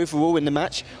and overall in the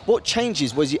match, what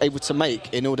changes was you able to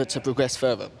make in order to progress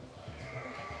further?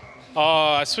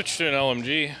 I switched to an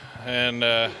LMG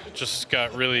and just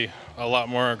got really a lot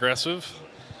more aggressive.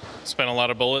 Spent a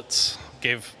lot of bullets,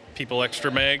 gave people extra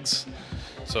mags.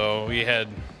 So we had,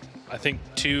 I think,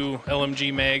 2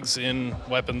 LMG mags in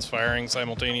weapons firing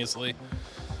simultaneously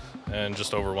and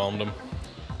just overwhelmed them.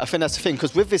 I think that's the thing,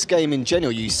 because with this game in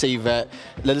general, you see that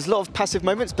there's a lot of passive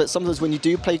moments, but sometimes when you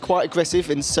do play quite aggressive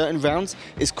in certain rounds,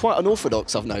 it's quite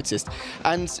unorthodox, I've noticed.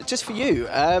 And just for you,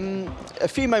 a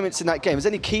few moments in that game, is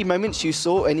there any key moments you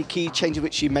saw, any key changes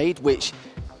which you made, which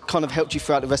kind of helped you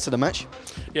throughout the rest of the match?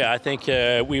 Yeah, I think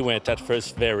we went at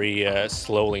first very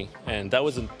slowly, and that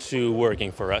wasn't too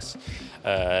working for us.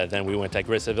 Then we went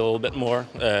aggressive a little bit more,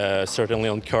 certainly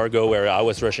on cargo where I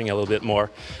was rushing a little bit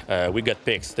more. We got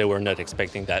picks. They were not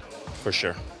expecting that, for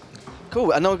sure.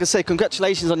 Cool, and I'm going to say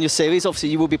congratulations on your series. Obviously,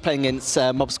 you will be playing against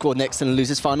Mob Squad next in the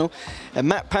losers final. And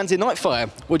Matt Panzer Nightfire,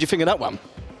 what do you think of that one?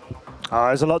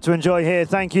 There's a lot to enjoy here.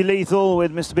 Thank you, Lethal,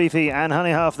 with Mr. Beefy and Honey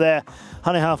Half there.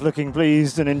 Honey Half looking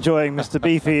pleased and enjoying Mr.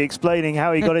 Beefy explaining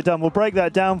how he got it done. We'll break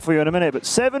that down for you in a minute. But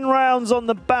 7 rounds on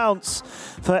the bounce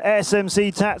for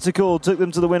SMC Tactical. Took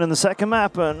them to the win on the second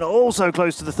map and also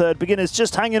close to the third. Beginners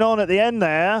just hanging on at the end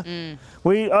there.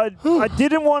 I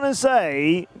didn't want to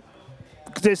say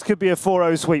this could be a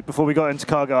 4-0 sweep before we got into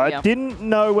cargo. I didn't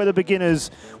know whether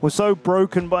Beginners were so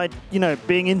broken by, you know,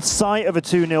 being in sight of a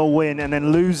 2-0 win and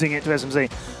then losing it to SMC.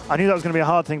 I knew that was going to be a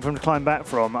hard thing for them to climb back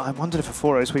from. I wondered if a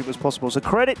 4-0 sweep was possible. So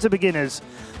credit to Beginners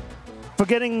for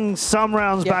getting some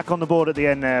rounds back on the board at the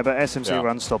end there, but SMC were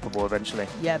unstoppable eventually.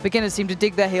 Yeah, Beginners seemed to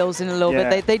dig their heels in a little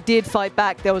bit. They did fight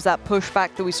back. There was that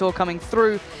pushback that we saw coming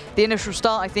through. The initial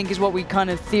start, I think, is what we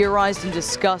kind of theorized and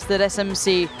discussed, that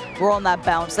SMC were on that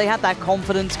bounce. They had that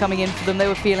confidence coming in for them. They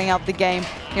were feeling out the game.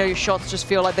 You know, your shots just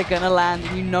feel like they're going to land,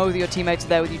 and you know that your teammates are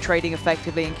there with you trading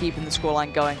effectively and keeping the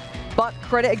scoreline going. But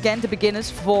credit again to Beginners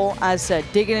for, as said,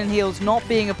 digging in heels, not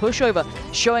being a pushover,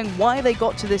 showing why they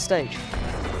got to this stage.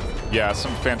 Yeah,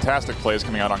 some fantastic plays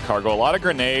coming out on Cargo. A lot of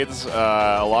grenades,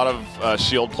 a lot of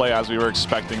shield play as we were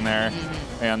expecting there.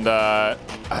 And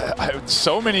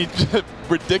so many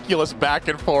ridiculous back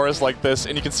and forths like this,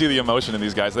 and you can see the emotion in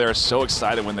these guys. They are so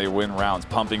excited when they win rounds,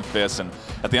 pumping fists, and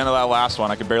at the end of that last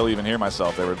one, I could barely even hear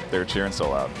myself. They were cheering so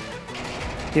loud.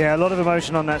 Yeah, a lot of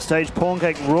emotion on that stage.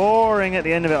 Pawncake roaring at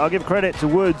the end of it. I'll give credit to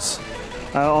Woods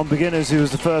on Beginners, who was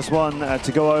the first one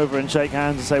to go over and shake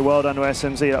hands and say well done to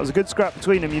SMC. That was a good scrap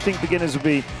between them. You think Beginners would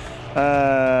be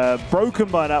broken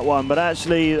by that one, but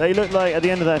actually they looked like at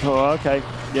the end of that, oh, okay,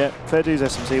 yeah, fair dues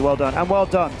SMC, well done. And well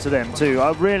done to them too.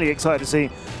 I'm really excited to see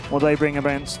what they bring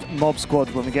against Mob Squad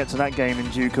when we get to that game in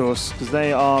due course, because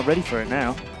they are ready for it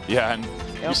now. Yeah, and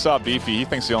you saw Beefy, he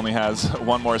thinks he only has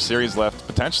one more series left.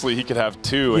 Potentially he could have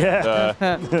two. Yeah.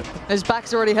 And, his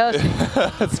back's already hurting.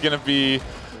 it's going to be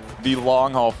the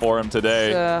long haul for him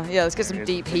today. Yeah, let's get some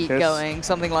deep heat going,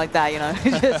 something like that, you know,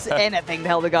 just anything to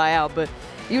help the guy out. But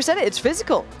you said it, it's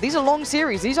physical. These are long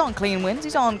series. These aren't clean wins.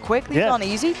 These aren't quick. These aren't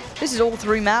easy. This is all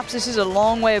 3 maps. This is a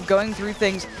long way of going through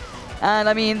things. And,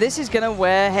 I mean, this is going to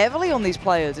wear heavily on these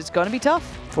players. It's going to be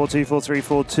tough. 4-2,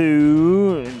 4-3,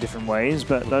 4-2 in different ways,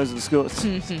 but those are the scores.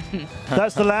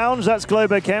 That's the lounge. That's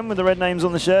Globochem with the red names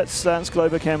on the shirts. That's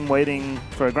Globochem waiting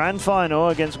for a grand final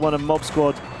against one of Mob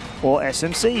Squad or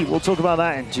SMC. We'll talk about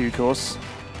that in due course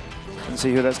and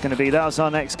see who that's going to be. That's our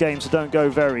next game, so don't go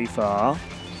very far.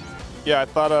 Yeah, I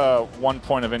thought one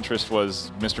point of interest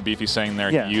was Mr. Beefy saying there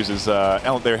he uses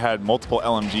they had multiple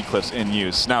LMG clips in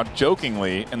use. Now,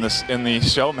 jokingly, in the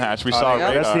show match, we saw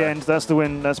Radar. That's the end. That's the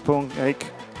win. That's Pawncake.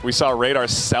 We saw Radar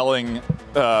selling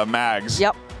mags.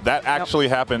 Yep. That actually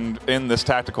happened in this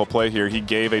tactical play here. He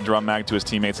gave a drum mag to his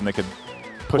teammates, and they could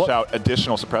push out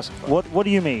additional suppressive fire. What do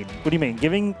you mean? What do you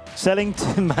mean? Selling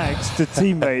mags to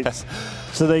teammates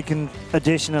so they can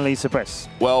additionally suppress?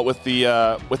 Well, with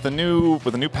the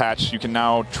new patch, you can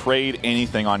now trade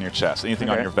anything on your chest, anything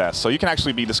on your vest. So you can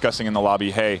actually be discussing in the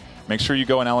lobby, hey, make sure you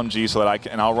go an LMG so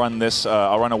that I'll run this.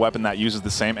 I'll run a weapon that uses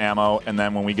the same ammo, and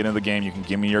then when we get into the game, you can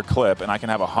give me your clip, and I can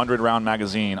have a 100-round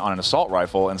magazine on an assault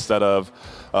rifle instead of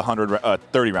a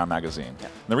 30-round magazine. Yeah.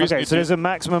 The reason so there's a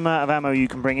maximum amount of ammo you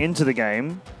can bring into the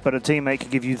game, but a teammate can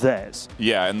give you theirs.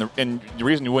 Yeah, and the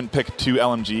reason you wouldn't pick 2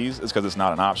 LMGs is because it's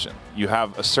not an option. You have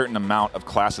a certain amount of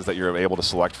classes that you're able to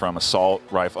select from: assault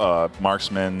rifle,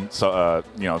 marksman,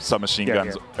 submachine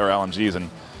guns, or LMGs, and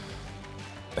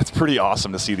it's pretty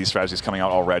awesome to see these strategies coming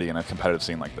out already in a competitive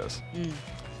scene like this.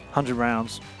 100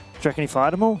 rounds. Do you reckon he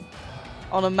fired them all?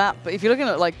 On a map, but if you're looking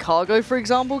at like Cargo, for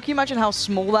example, can you imagine how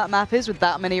small that map is with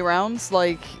that many rounds?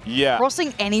 Like,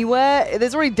 crossing anywhere,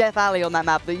 there's already Death Alley on that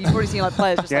map that you've already seen like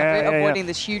players just avoiding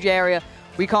this huge area.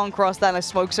 We can't cross that unless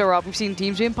smokes are up. We've seen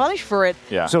teams being punished for it.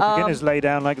 Yeah. So Beginners lay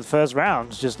down like the first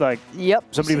rounds, just like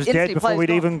somebody was dead before we'd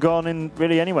even gone in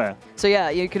really anywhere. So yeah,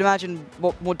 you can imagine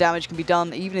what more damage can be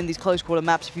done even in these close quarter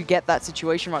maps if you get that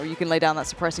situation right where you can lay down that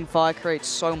suppressing fire, creates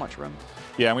so much room.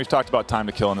 Yeah, and we've talked about time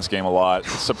to kill in this game a lot.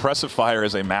 Suppressive fire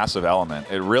is a massive element.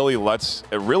 It really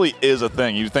is a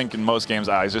thing. You think in most games,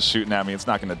 he's just shooting at me, it's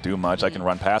not going to do much, I can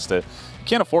run past it. You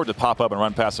can't afford to pop up and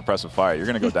run past suppressive fire. You're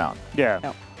going to go down.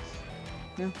 Yeah.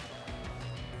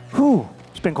 Whew,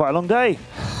 it's been quite a long day.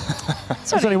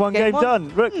 It's only one game done.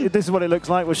 Look, this is what it looks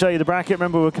like. We'll show you the bracket.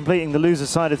 Remember, we're completing the loser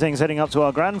side of things, heading up to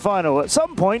our grand final. At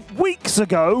some point, weeks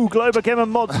ago, Globochem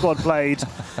and Mod Squad played,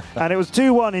 and it was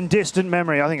 2-1 in distant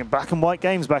memory. I think black and white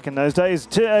games back in those days.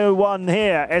 2-1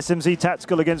 here, SMC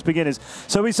Tactical against Beginners.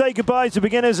 So we say goodbye to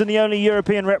Beginners and the only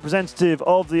European representative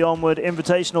of the Onward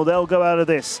Invitational. They'll go out of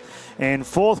this in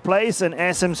 4th place, and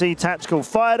SMC Tactical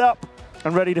fired up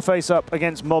and ready to face up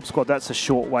against Mob Squad. That's a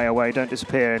short way away. Don't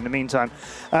disappear in the meantime.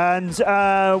 And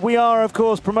we are, of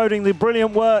course, promoting the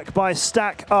brilliant work by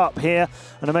Stack Up here,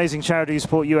 an amazing charity to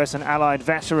support US and allied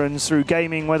veterans through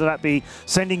gaming, whether that be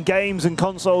sending games and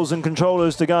consoles and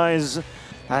controllers to guys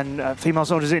and female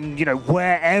soldiers in,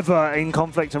 wherever in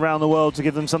conflict around the world to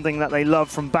give them something that they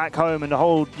love from back home and to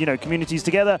hold, communities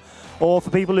together, or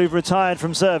for people who've retired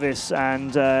from service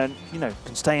and, can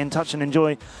stay in touch and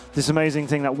enjoy this amazing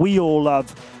thing that we all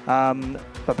love,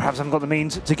 but perhaps haven't got the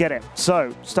means to get it.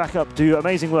 So, Stack Up do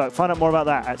amazing work. Find out more about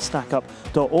that at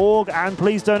stackup.org, and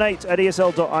please donate at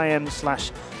esl.im/donate.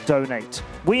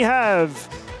 We have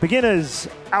Beginners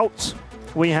out.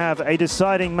 We have a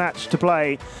deciding match to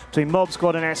play between Mob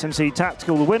Squad and SMC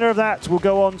Tactical. The winner of that will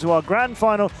go on to our grand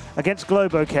final against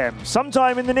Globochem.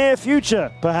 Sometime in the near future,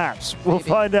 perhaps. We'll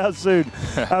find out soon.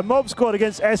 Mob Squad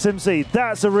against SMC.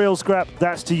 That's a real scrap.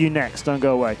 That's to you next. Don't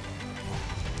go away.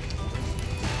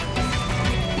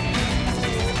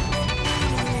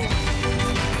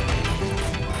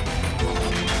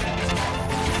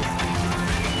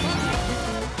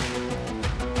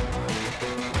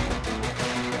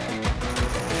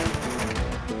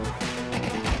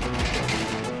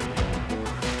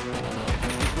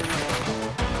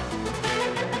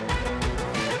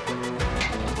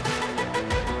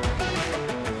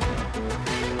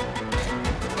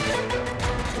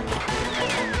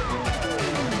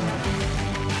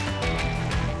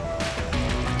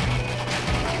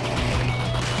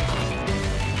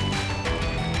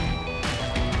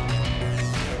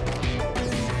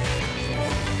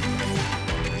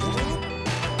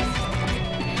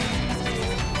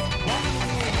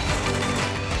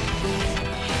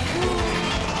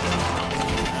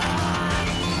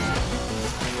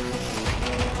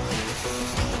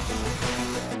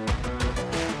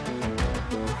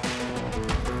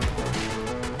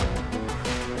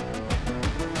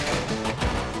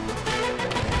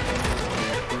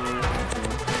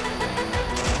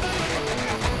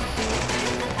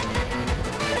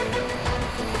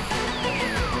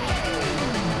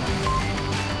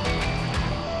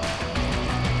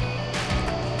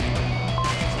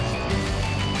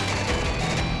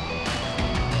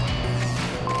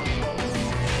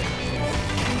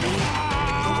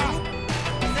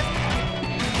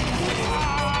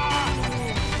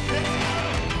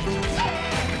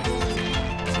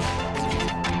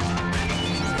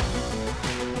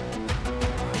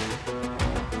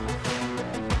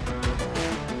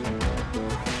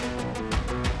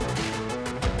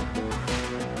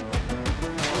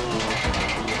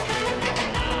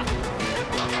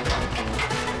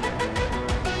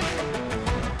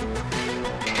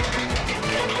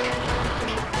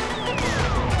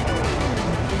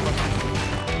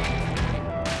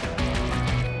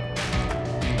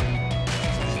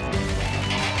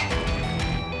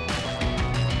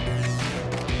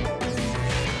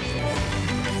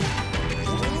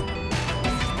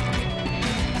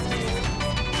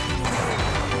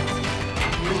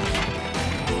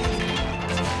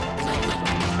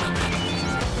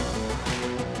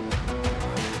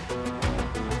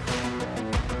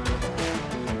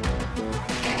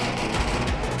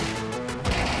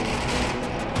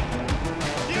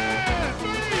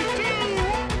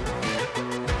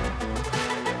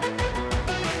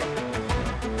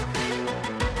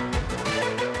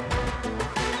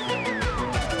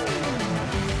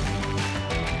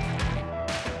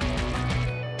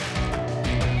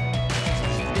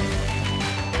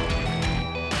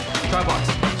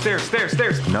 Skybox. Stairs, stairs,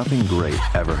 stairs. Nothing great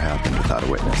ever happened without a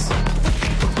witness.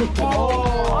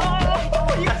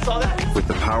 Oh, you guys saw that? With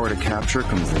the power to capture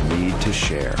comes the need to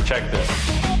share. Check this.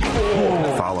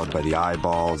 Followed by the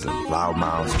eyeballs and loud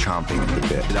mouths chomping at the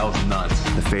bit. That was nuts.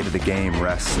 The fate of the game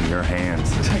rests in your hands.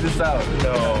 Check this out.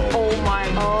 No. Oh my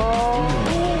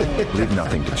god. Leave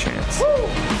nothing to chance.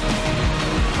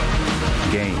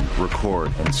 Game,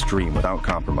 record, and stream without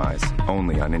compromise.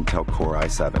 Only on Intel Core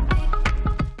i7.